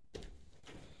works.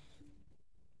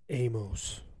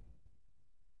 Amos.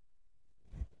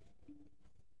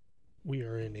 We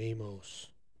are in Amos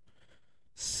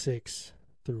 6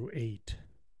 through 8.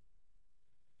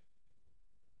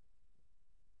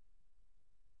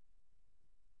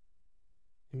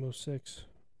 Amos 6.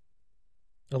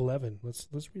 11. Let's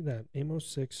read that. Amos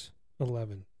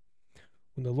 6:11.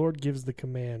 When the Lord gives the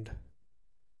command,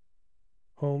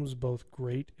 homes both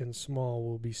great and small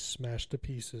will be smashed to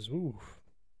pieces. Ooh.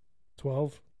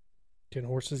 12. Can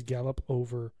horses gallop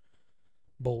over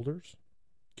boulders?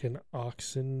 Can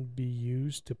oxen be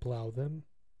used to plow them?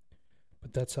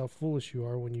 But that's how foolish you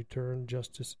are when you turn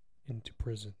justice into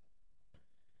prison,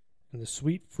 and the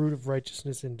sweet fruit of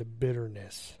righteousness into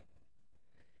bitterness.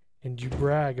 And you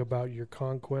brag about your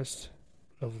conquest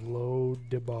of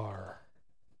Lo-debar.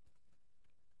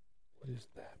 What does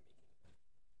that mean?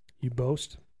 You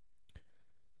boast?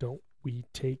 Don't we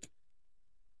take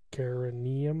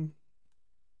Karaneum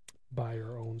by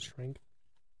our own strength?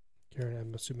 Karen,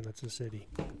 I'm assuming that's a city.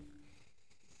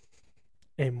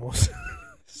 Amos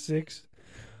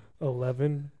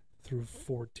 6:11 through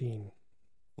 14.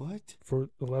 What?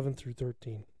 For 11 through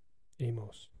 13.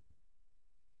 Amos.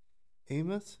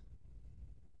 Amos?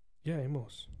 Yeah,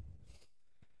 Amos.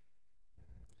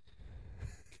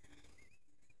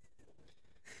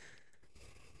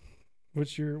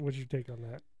 What's your take on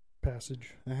that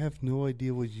passage? I have no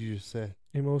idea what you just said.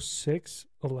 Amos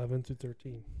 6:11 through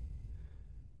 13.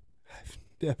 I've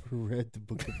never read the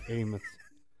book of Amos.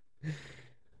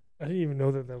 I didn't even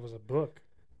know that was a book.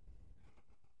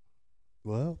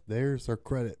 Well, there's our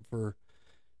credit for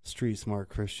Street Smart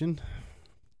Christian.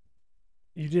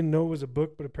 You didn't know it was a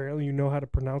book, but apparently you know how to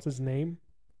pronounce his name?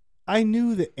 I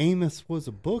knew that Amos was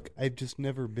a book. I've just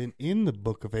never been in the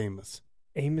book of Amos.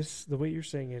 Amos, the way you're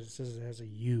saying it, it says it has a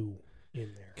U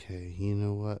in there. Okay, you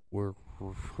know what? We're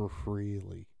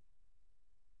really...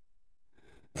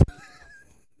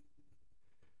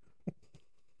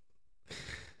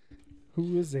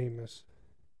 Who is Amos?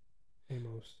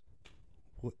 Amos.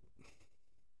 What?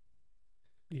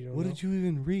 You don't What know? did you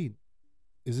even read?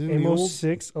 Is it in the Amos old?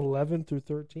 6:11 through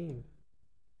 13. I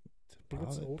think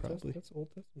that's Probably. Old Testament. That's Old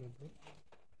Testament, bro.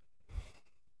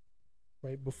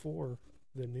 Right before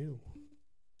the New.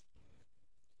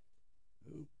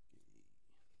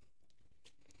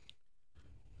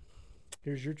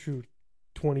 Here's your true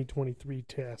 2023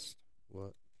 test.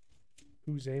 What?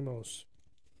 Who's Amos?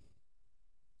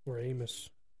 Or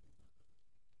Amos?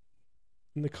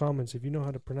 In the comments, if you know how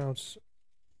to pronounce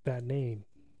that name,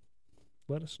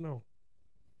 let us know.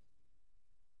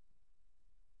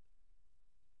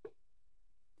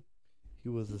 He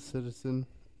was a citizen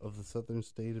of the southern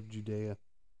state of Judea,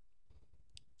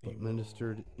 but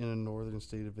ministered in a northern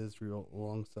state of Israel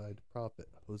alongside the prophet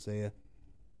Hosea.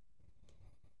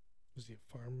 Was he a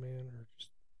farm man or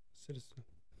just a citizen?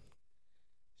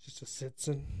 Just a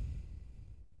citizen?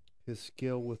 His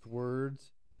skill with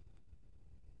words,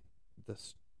 the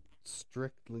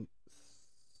strictly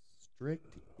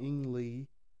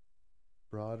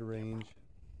broad range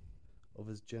of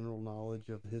his general knowledge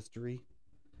of history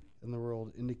and the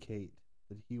world indicate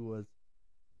that he was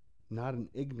not an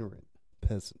ignorant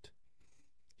peasant.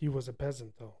 He was a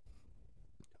peasant, though.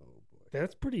 Oh boy.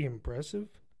 That's pretty impressive.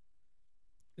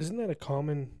 Isn't that a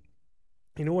common...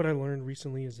 You know what I learned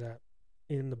recently is that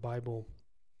in the Bible,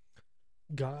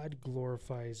 God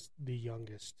glorifies the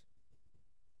youngest.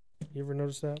 You ever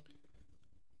notice that?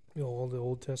 You know, all the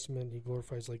Old Testament, he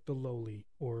glorifies like the lowly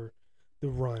or the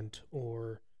runt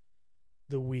or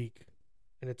the weak.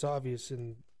 And it's obvious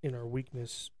in our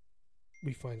weakness,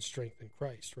 we find strength in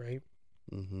Christ, right?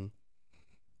 Mm-hmm.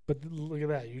 But look at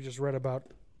that. You just read about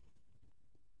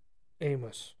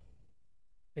Amos.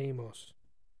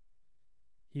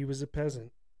 He was a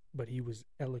peasant, but he was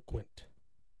eloquent.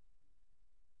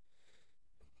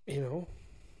 You know,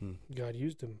 God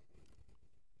used him.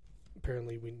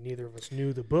 Apparently, neither of us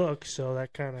knew the book, so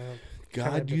that kind of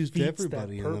God used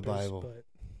everybody in the Bible. But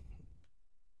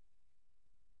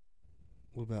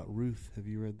what about Ruth? Have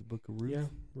you read the book of Ruth? yeah,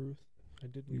 Ruth. I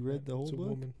did. You read the whole it's a book?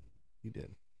 woman. You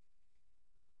did.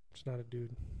 It's not a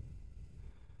dude.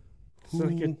 It's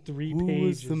like a 3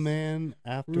 pages. Who was the man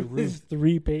after Ruth? Ruth? Is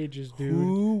 3 pages, dude.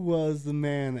 Who was the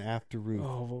man after Ruth?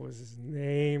 Oh, what was his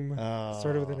name?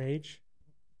 Started with an H?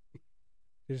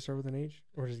 Did it start with an H?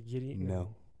 Or is it Gideon?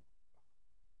 No.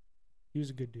 He was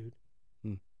a good dude.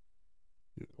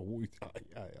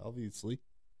 Obviously.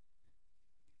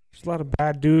 There's a lot of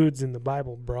bad dudes in the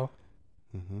Bible, bro.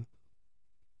 Mm-hmm.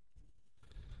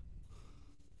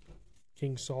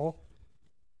 King Saul.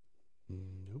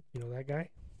 Nope. You know that guy?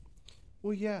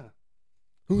 Well, yeah.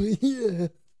 Yeah.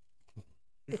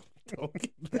 Don't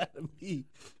get mad at me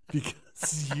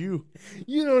because you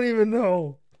don't even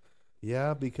know.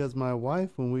 Yeah, because my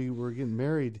wife, when we were getting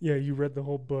married, Yeah, you read the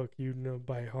whole book. You know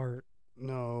by heart.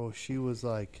 no, she was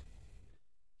like,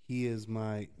 he is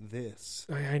my this.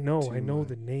 I know To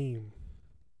the name.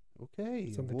 Okay.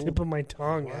 It's on the tip of my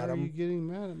tongue, why Adam. are you getting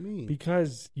mad at me?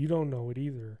 Because you don't know it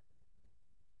either.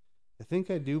 I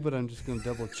think I do, but I'm just going to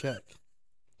double check.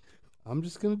 I'm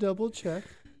just going to double check.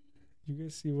 You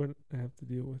guys see what I have to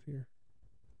deal with here?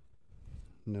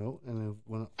 No, and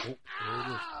when there it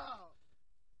is.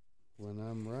 When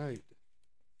I'm right.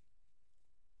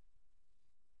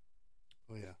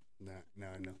 Oh yeah, now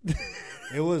I know.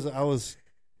 I was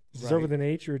Is it right. over with an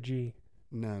H or a G?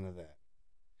 None of that.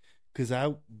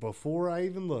 Because before I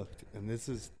even looked, and this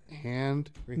is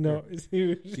hand. Right No,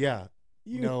 here. Yeah.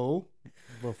 You- No.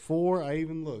 Before I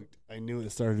even looked, I knew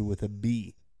it started with a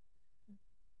B.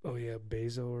 Oh yeah,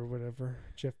 Bezos or whatever.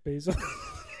 Jeff Bezos.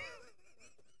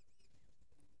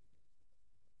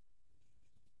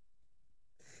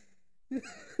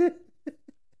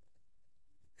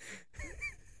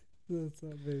 That's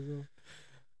not Bezos.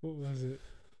 What was it?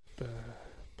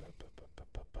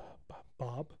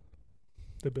 Bob?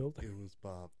 The builder? It was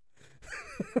Bob.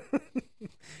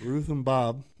 Ruth and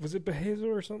Bob. Was it Behazel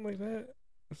or something like that?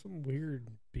 Some weird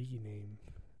B name.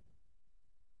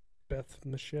 Beth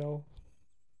Michelle?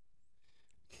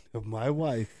 Of my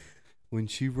wife, when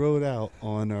she wrote out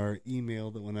on our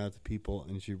email that went out to people,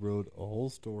 and she wrote a whole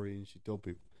story, and she told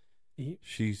people,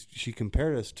 she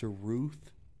compared us to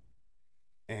Ruth,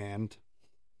 and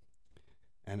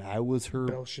I was her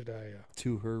Belshazzar.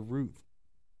 to her Ruth.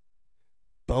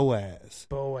 Boaz,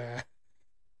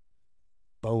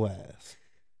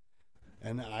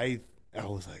 and I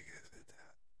was like, is it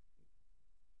that?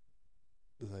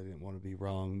 Because I didn't want to be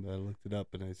wrong, but I looked it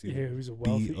up and I see. Yeah, he was a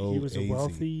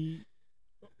wealthy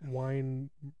wine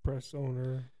press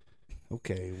owner.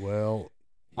 Okay, well,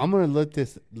 I'm gonna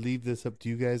leave this up to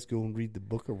you guys. Go and read the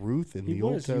book of Ruth in the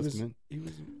Old Testament. He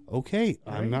was Okay,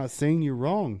 right? I'm not saying you're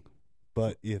wrong,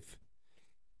 but if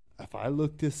I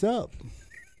look this up,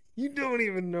 you don't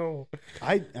even know.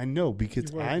 I know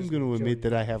because Your wife I'm is going to gonna kill admit you.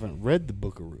 that I haven't read the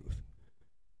book of Ruth,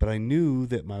 but I knew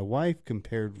that my wife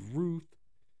compared Ruth.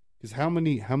 Because how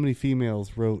many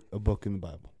females wrote a book in the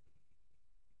Bible?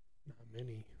 Not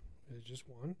many. Is it just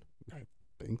one? I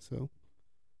think so.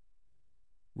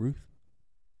 Ruth?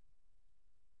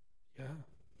 Yeah.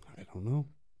 I don't know.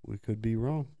 We could be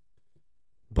wrong.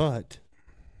 But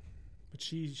But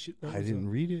she that I was didn't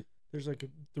read it. There's like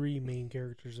 3 main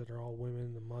characters that are all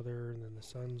women. The mother, and then the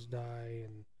sons die,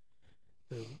 and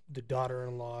the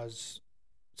daughter-in-laws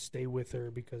stay with her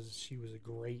because she was a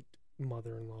great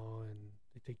mother-in-law, and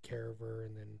they take care of her.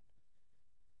 And then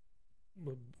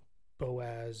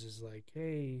Boaz is like,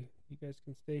 "Hey, you guys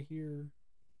can stay here."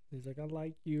 He's like, "I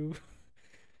like you."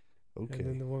 Okay. And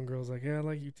then the one girl's like, "Yeah, I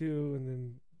like you too." And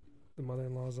then the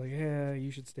mother-in-law's like, "Yeah,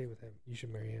 you should stay with him. You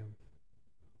should marry him."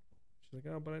 She's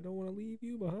like, "Oh, but I don't want to leave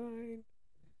you behind."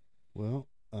 Well,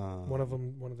 One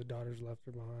of the daughters left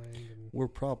her behind. And we're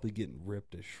probably getting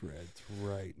ripped to shreds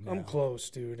right now. I'm close,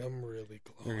 dude. I'm really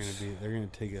close. They're gonna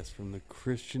take us from the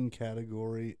Christian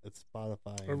category at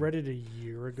Spotify. I read it a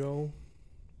year ago.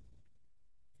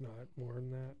 Not more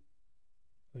than that.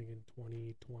 I think in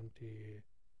 2020.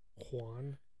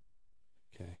 Juan.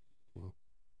 Okay. Well,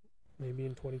 Maybe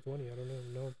in 2020. I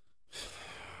don't know.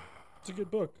 It's a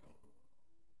good book.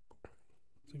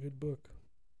 It's a good book.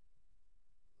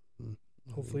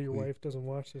 Hopefully your wife doesn't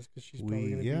watch this because she's probably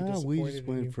going to be disappointed. We just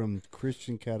went from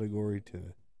Christian category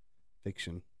to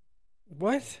fiction.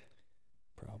 What?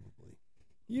 Probably.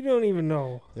 You don't even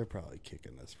know. They're probably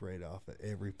kicking us right off at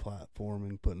every platform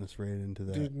and putting us right into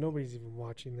that Dude, nobody's even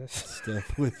watching this.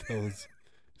 stuff with those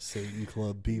Satan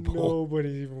Club people.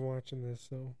 Nobody's even watching this,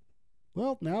 so.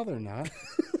 Well, now they're not.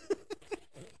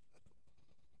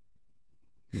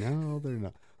 No, they're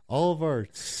not. All of our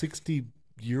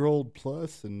 60-year-old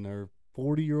plus and our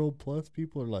 40-year-old plus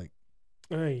people are like,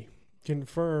 Hey,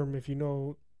 confirm if you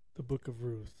know the Book of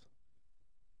Ruth.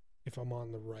 If I'm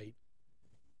on the right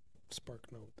spark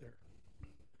note there.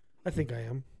 I think I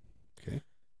am. okay.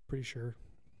 Pretty sure.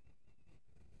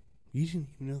 You didn't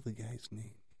even know the guy's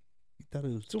name. You thought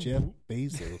it was So Jeff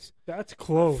Bezos That's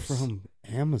close. from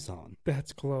Amazon.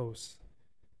 That's close.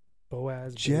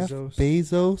 Boaz Jeff Bezos.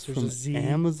 Bezos There's a from Z.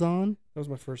 Amazon That was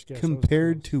my first guess.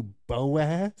 compared to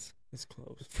Boaz It's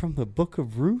close. from the Book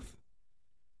of Ruth?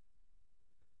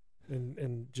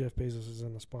 And Jeff Bezos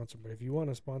isn't a sponsor, but if you want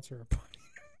to sponsor a podcast,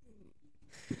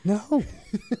 No.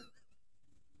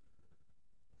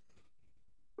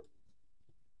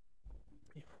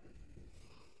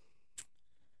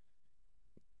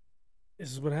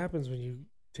 this is what happens when you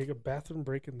take a bathroom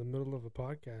break in the middle of a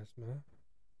podcast, man.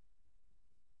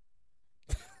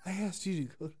 I asked you to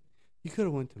go. You could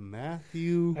have went to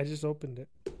Matthew I just opened it.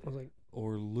 I was like,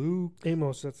 or Luke.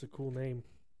 Amos, that's a cool name.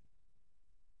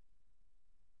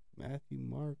 Matthew,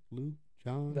 Mark, Luke,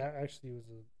 John. That actually was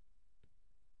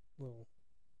a little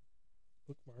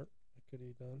bookmark I could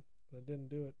have done, but I didn't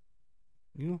do it.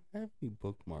 You don't have any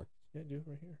bookmarks. Yeah, I do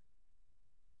right here.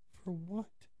 For what?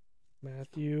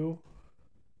 Matthew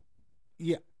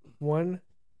Yeah. 1,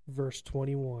 verse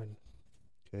 21.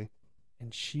 Okay.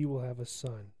 And she will have a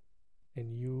son,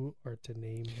 and you are to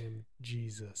name him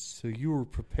Jesus. So you were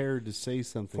prepared to say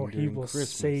something For he during will Christmas.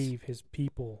 save his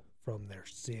people from their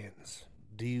sins.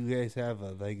 Do you guys have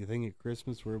a thing at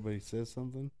Christmas where everybody says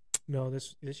something? No,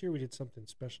 this year we did something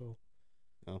special.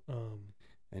 Oh. Um,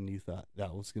 And you thought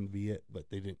that was going to be it, but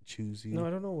they didn't choose you? no, I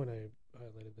don't know when I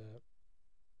highlighted that.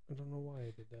 I don't know why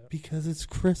I did that. Because it's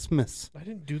Christmas. I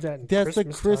didn't do that in That's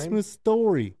Christmas a Christmas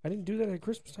story. time. I didn't do that at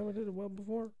Christmas time. I did it well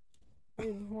before.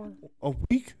 Way before. A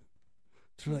week?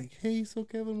 They're like, hey, so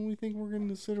Kevin, we think we're going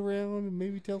to sit around and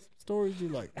maybe tell some stories.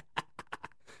 You're like,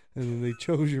 and then they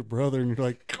chose your brother, and you're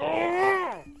like,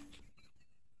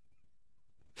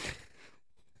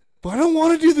 but I don't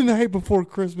want to do the night before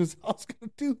Christmas. I was going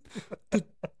to do the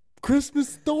Christmas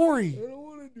story. I don't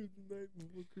want to do the night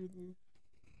before Christmas.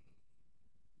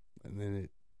 And then it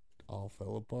all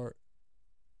fell apart.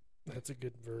 That's a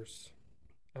good verse.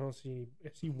 I don't see any. I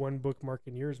see one bookmark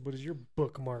in yours. What does your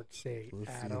bookmark say,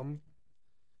 Let's see. Adam?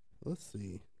 Let's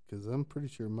see, because I'm pretty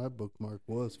sure my bookmark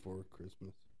was for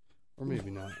Christmas. Or maybe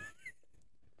not.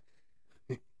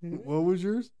 What was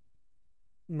yours?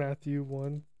 Matthew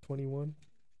 1:21.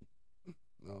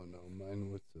 Oh, no, mine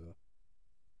was...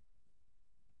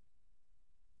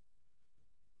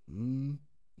 You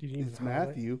didn't even It's highlight-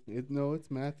 Matthew.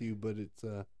 It's Matthew, but it's...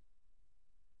 You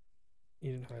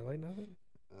didn't highlight nothing?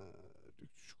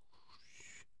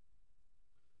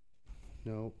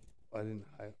 No, I didn't.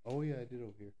 Oh, yeah, I did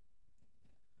over here.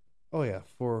 Oh, yeah,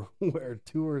 for where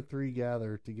 2 or 3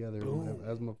 gather together Boom.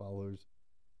 as my followers,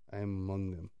 I am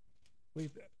among them.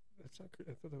 Wait, that's not.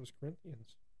 I thought that was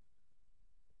Corinthians.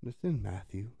 It's in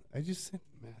Matthew. I just said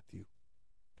Matthew.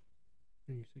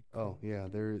 And you said Oh, yeah,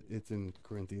 it's in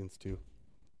Corinthians too.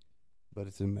 But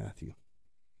it's in Matthew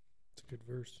it's a good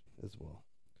verse. as well.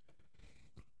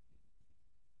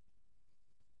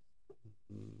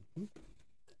 Mhm.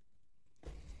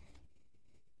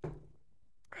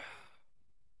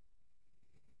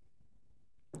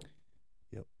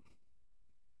 Yep.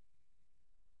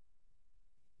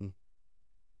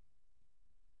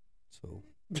 So,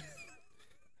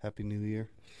 Happy New Year.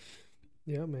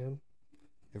 Yeah, man.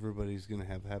 Everybody's going to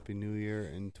have Happy New Year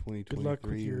in 2023. Good luck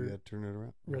with your We got to turn it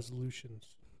around. Resolutions.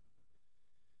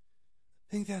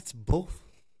 I think that's both.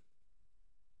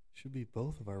 Should be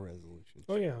both of our resolutions.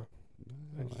 Oh yeah.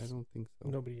 No, I don't think so.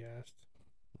 Nobody asked.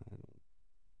 I don't.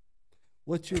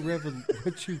 What's your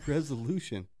what's your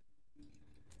resolution?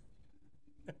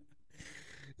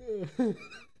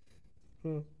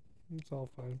 It's all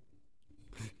fine.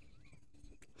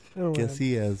 I don't Guess have-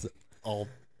 he has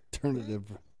alternative.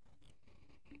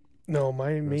 No,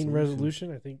 my main Resolution.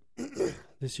 resolution, I think,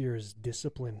 this year is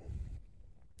discipline,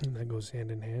 and that goes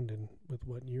hand in hand and with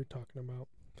what you're talking about.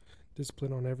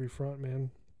 Discipline on every front,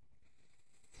 man.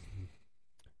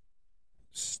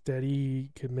 steady,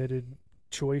 committed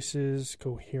choices,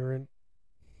 coherent,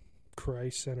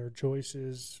 Christ-centered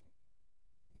choices,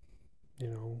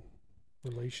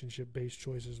 relationship-based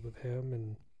choices with him.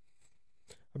 And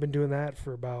I've been doing that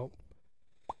for about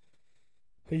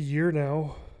a year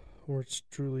now, where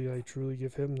I truly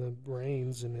give him the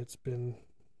reins, and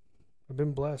I've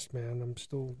been blessed, man. I'm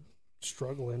still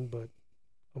struggling, but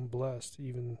I'm blessed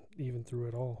even through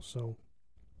it all. So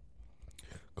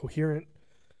coherent,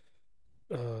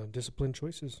 disciplined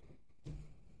choices.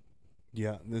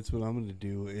 Yeah, that's what I'm going to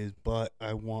do. But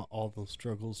I want all those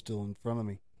struggles still in front of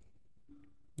me.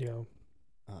 Yeah.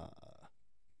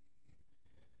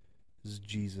 As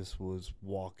Jesus was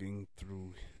walking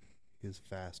through his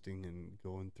fasting and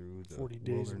going through the 40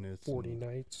 days wilderness, and 40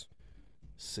 nights.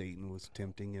 Satan was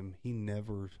tempting him. He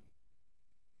never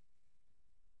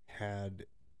had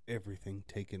everything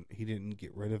taken. He didn't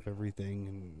get rid of everything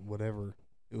and whatever.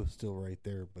 It was still right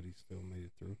there, but he still made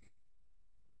it through.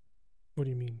 What do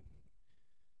you mean?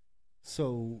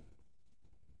 So,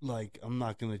 I'm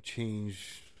not going to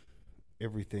change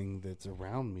everything that's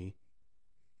around me,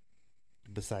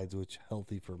 besides which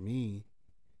healthy for me,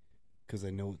 because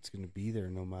I know it's going to be there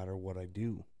no matter what I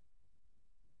do.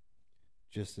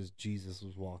 Just as Jesus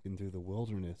was walking through the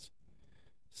wilderness,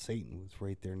 Satan was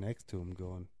right there next to him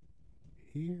going,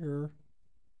 here.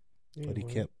 Yeah, but he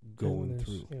kept going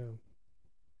through. Yeah.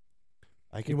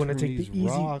 I You could want to turn take these the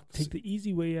rocks. take the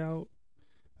easy way out.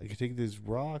 I could take these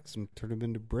rocks and turn them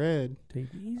into bread.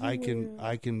 Take the easy I way can out.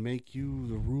 I can make you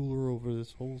the ruler over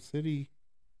this whole city.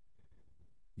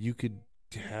 You could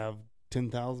have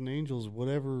 10,000 angels,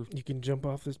 whatever. You can jump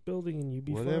off this building and you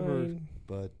be Whatever. fine.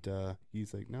 But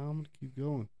he's like, no, I'm going to keep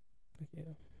going. Yeah.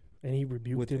 And he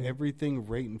rebuked With him. everything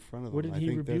right in front of What him. did I he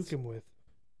think rebuke that's him with?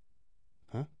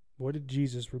 Huh? What did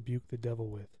Jesus rebuke the devil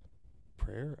with?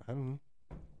 prayer. I don't know.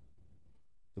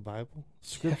 The Bible?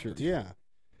 Scripture. Yeah.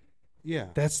 Yeah.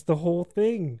 That's the whole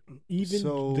thing. Even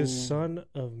So- the Son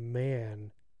of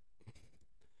Man.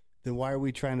 Then why are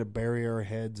we trying to bury our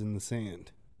heads in the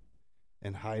sand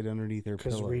and hide underneath our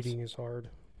Because pillows? reading is hard.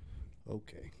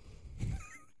 Okay.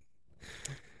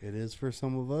 It is for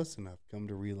some of us, and I've come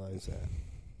to realize that.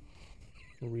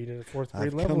 We'll read it at fourth grade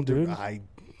I've level, come to dude.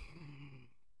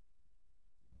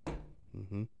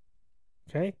 Mm-hmm.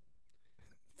 Okay?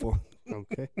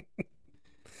 Okay.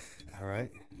 All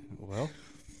right. Well.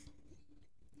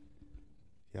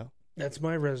 Yeah. That's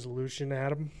my resolution,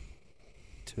 Adam.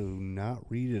 To not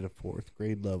read at a fourth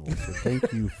grade level. So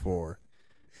thank you for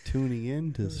tuning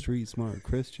in to Street Smart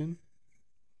Christian.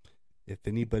 If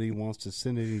anybody wants to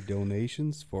send any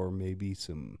donations for maybe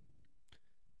some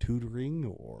tutoring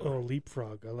or Oh,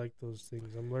 Leapfrog. I like those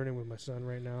things. I'm learning with my son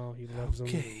right now. He loves them.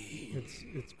 okay,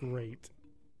 It's great.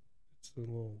 It's a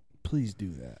little... please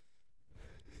do that.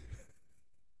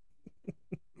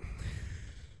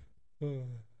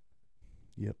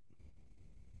 Yep.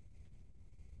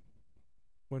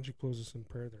 Why don't you close us in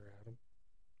prayer there, Adam?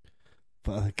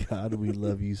 Father God, we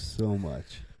love you so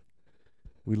much.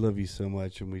 We love you so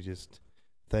much, and we just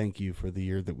thank you for the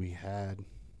year that we had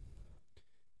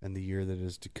and the year that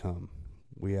is to come.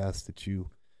 We ask that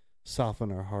you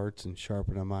soften our hearts and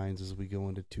sharpen our minds as we go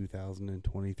into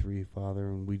 2023, Father,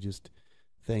 and we just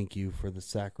thank you for the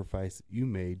sacrifice that you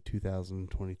made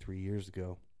 2023 years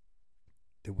ago,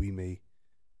 that we may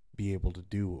be able to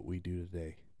do what we do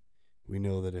today. We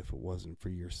know that if it wasn't for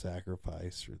your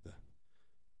sacrifice or the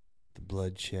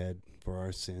bloodshed for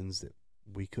our sins, that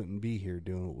we couldn't be here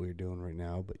doing what we're doing right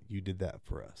now, but you did that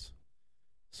for us.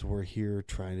 So we're here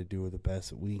trying to do the best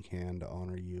that we can to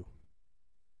honor you.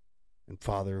 And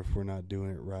Father, if we're not doing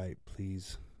it right,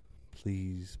 please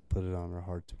put it on our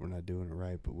hearts if we're not doing it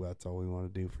right. But that's all we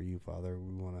want to do for you, Father.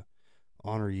 We want to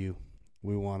honor you.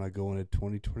 We want to go into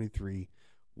 2023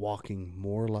 walking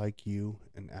more like you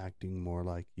and acting more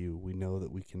like you. We know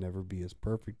that we can never be as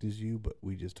perfect as you, but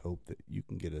we just hope that you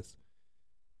can get us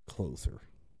closer.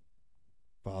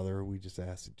 Father, we just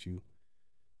ask that you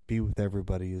be with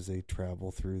everybody as they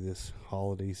travel through this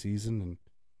holiday season and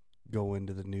go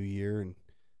into the new year and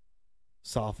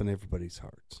soften everybody's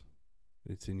hearts.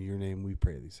 It's in your name we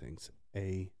pray these things.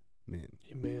 Amen.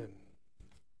 Amen.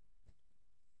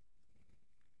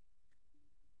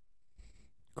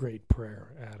 Great prayer,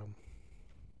 Adam.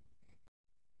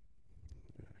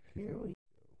 Here we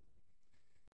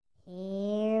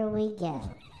Here we go.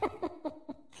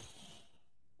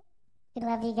 We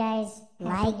love you guys.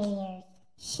 Like,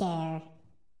 share,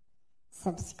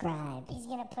 subscribe. He's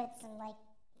gonna put some like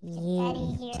Yeah.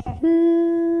 confetti here.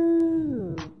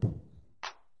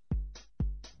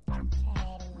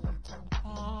 Confetti,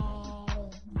 confetti.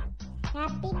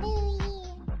 Happy New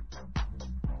Year.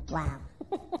 Wow.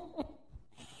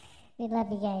 We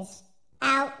love you guys.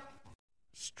 Out.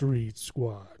 Street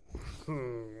Squad.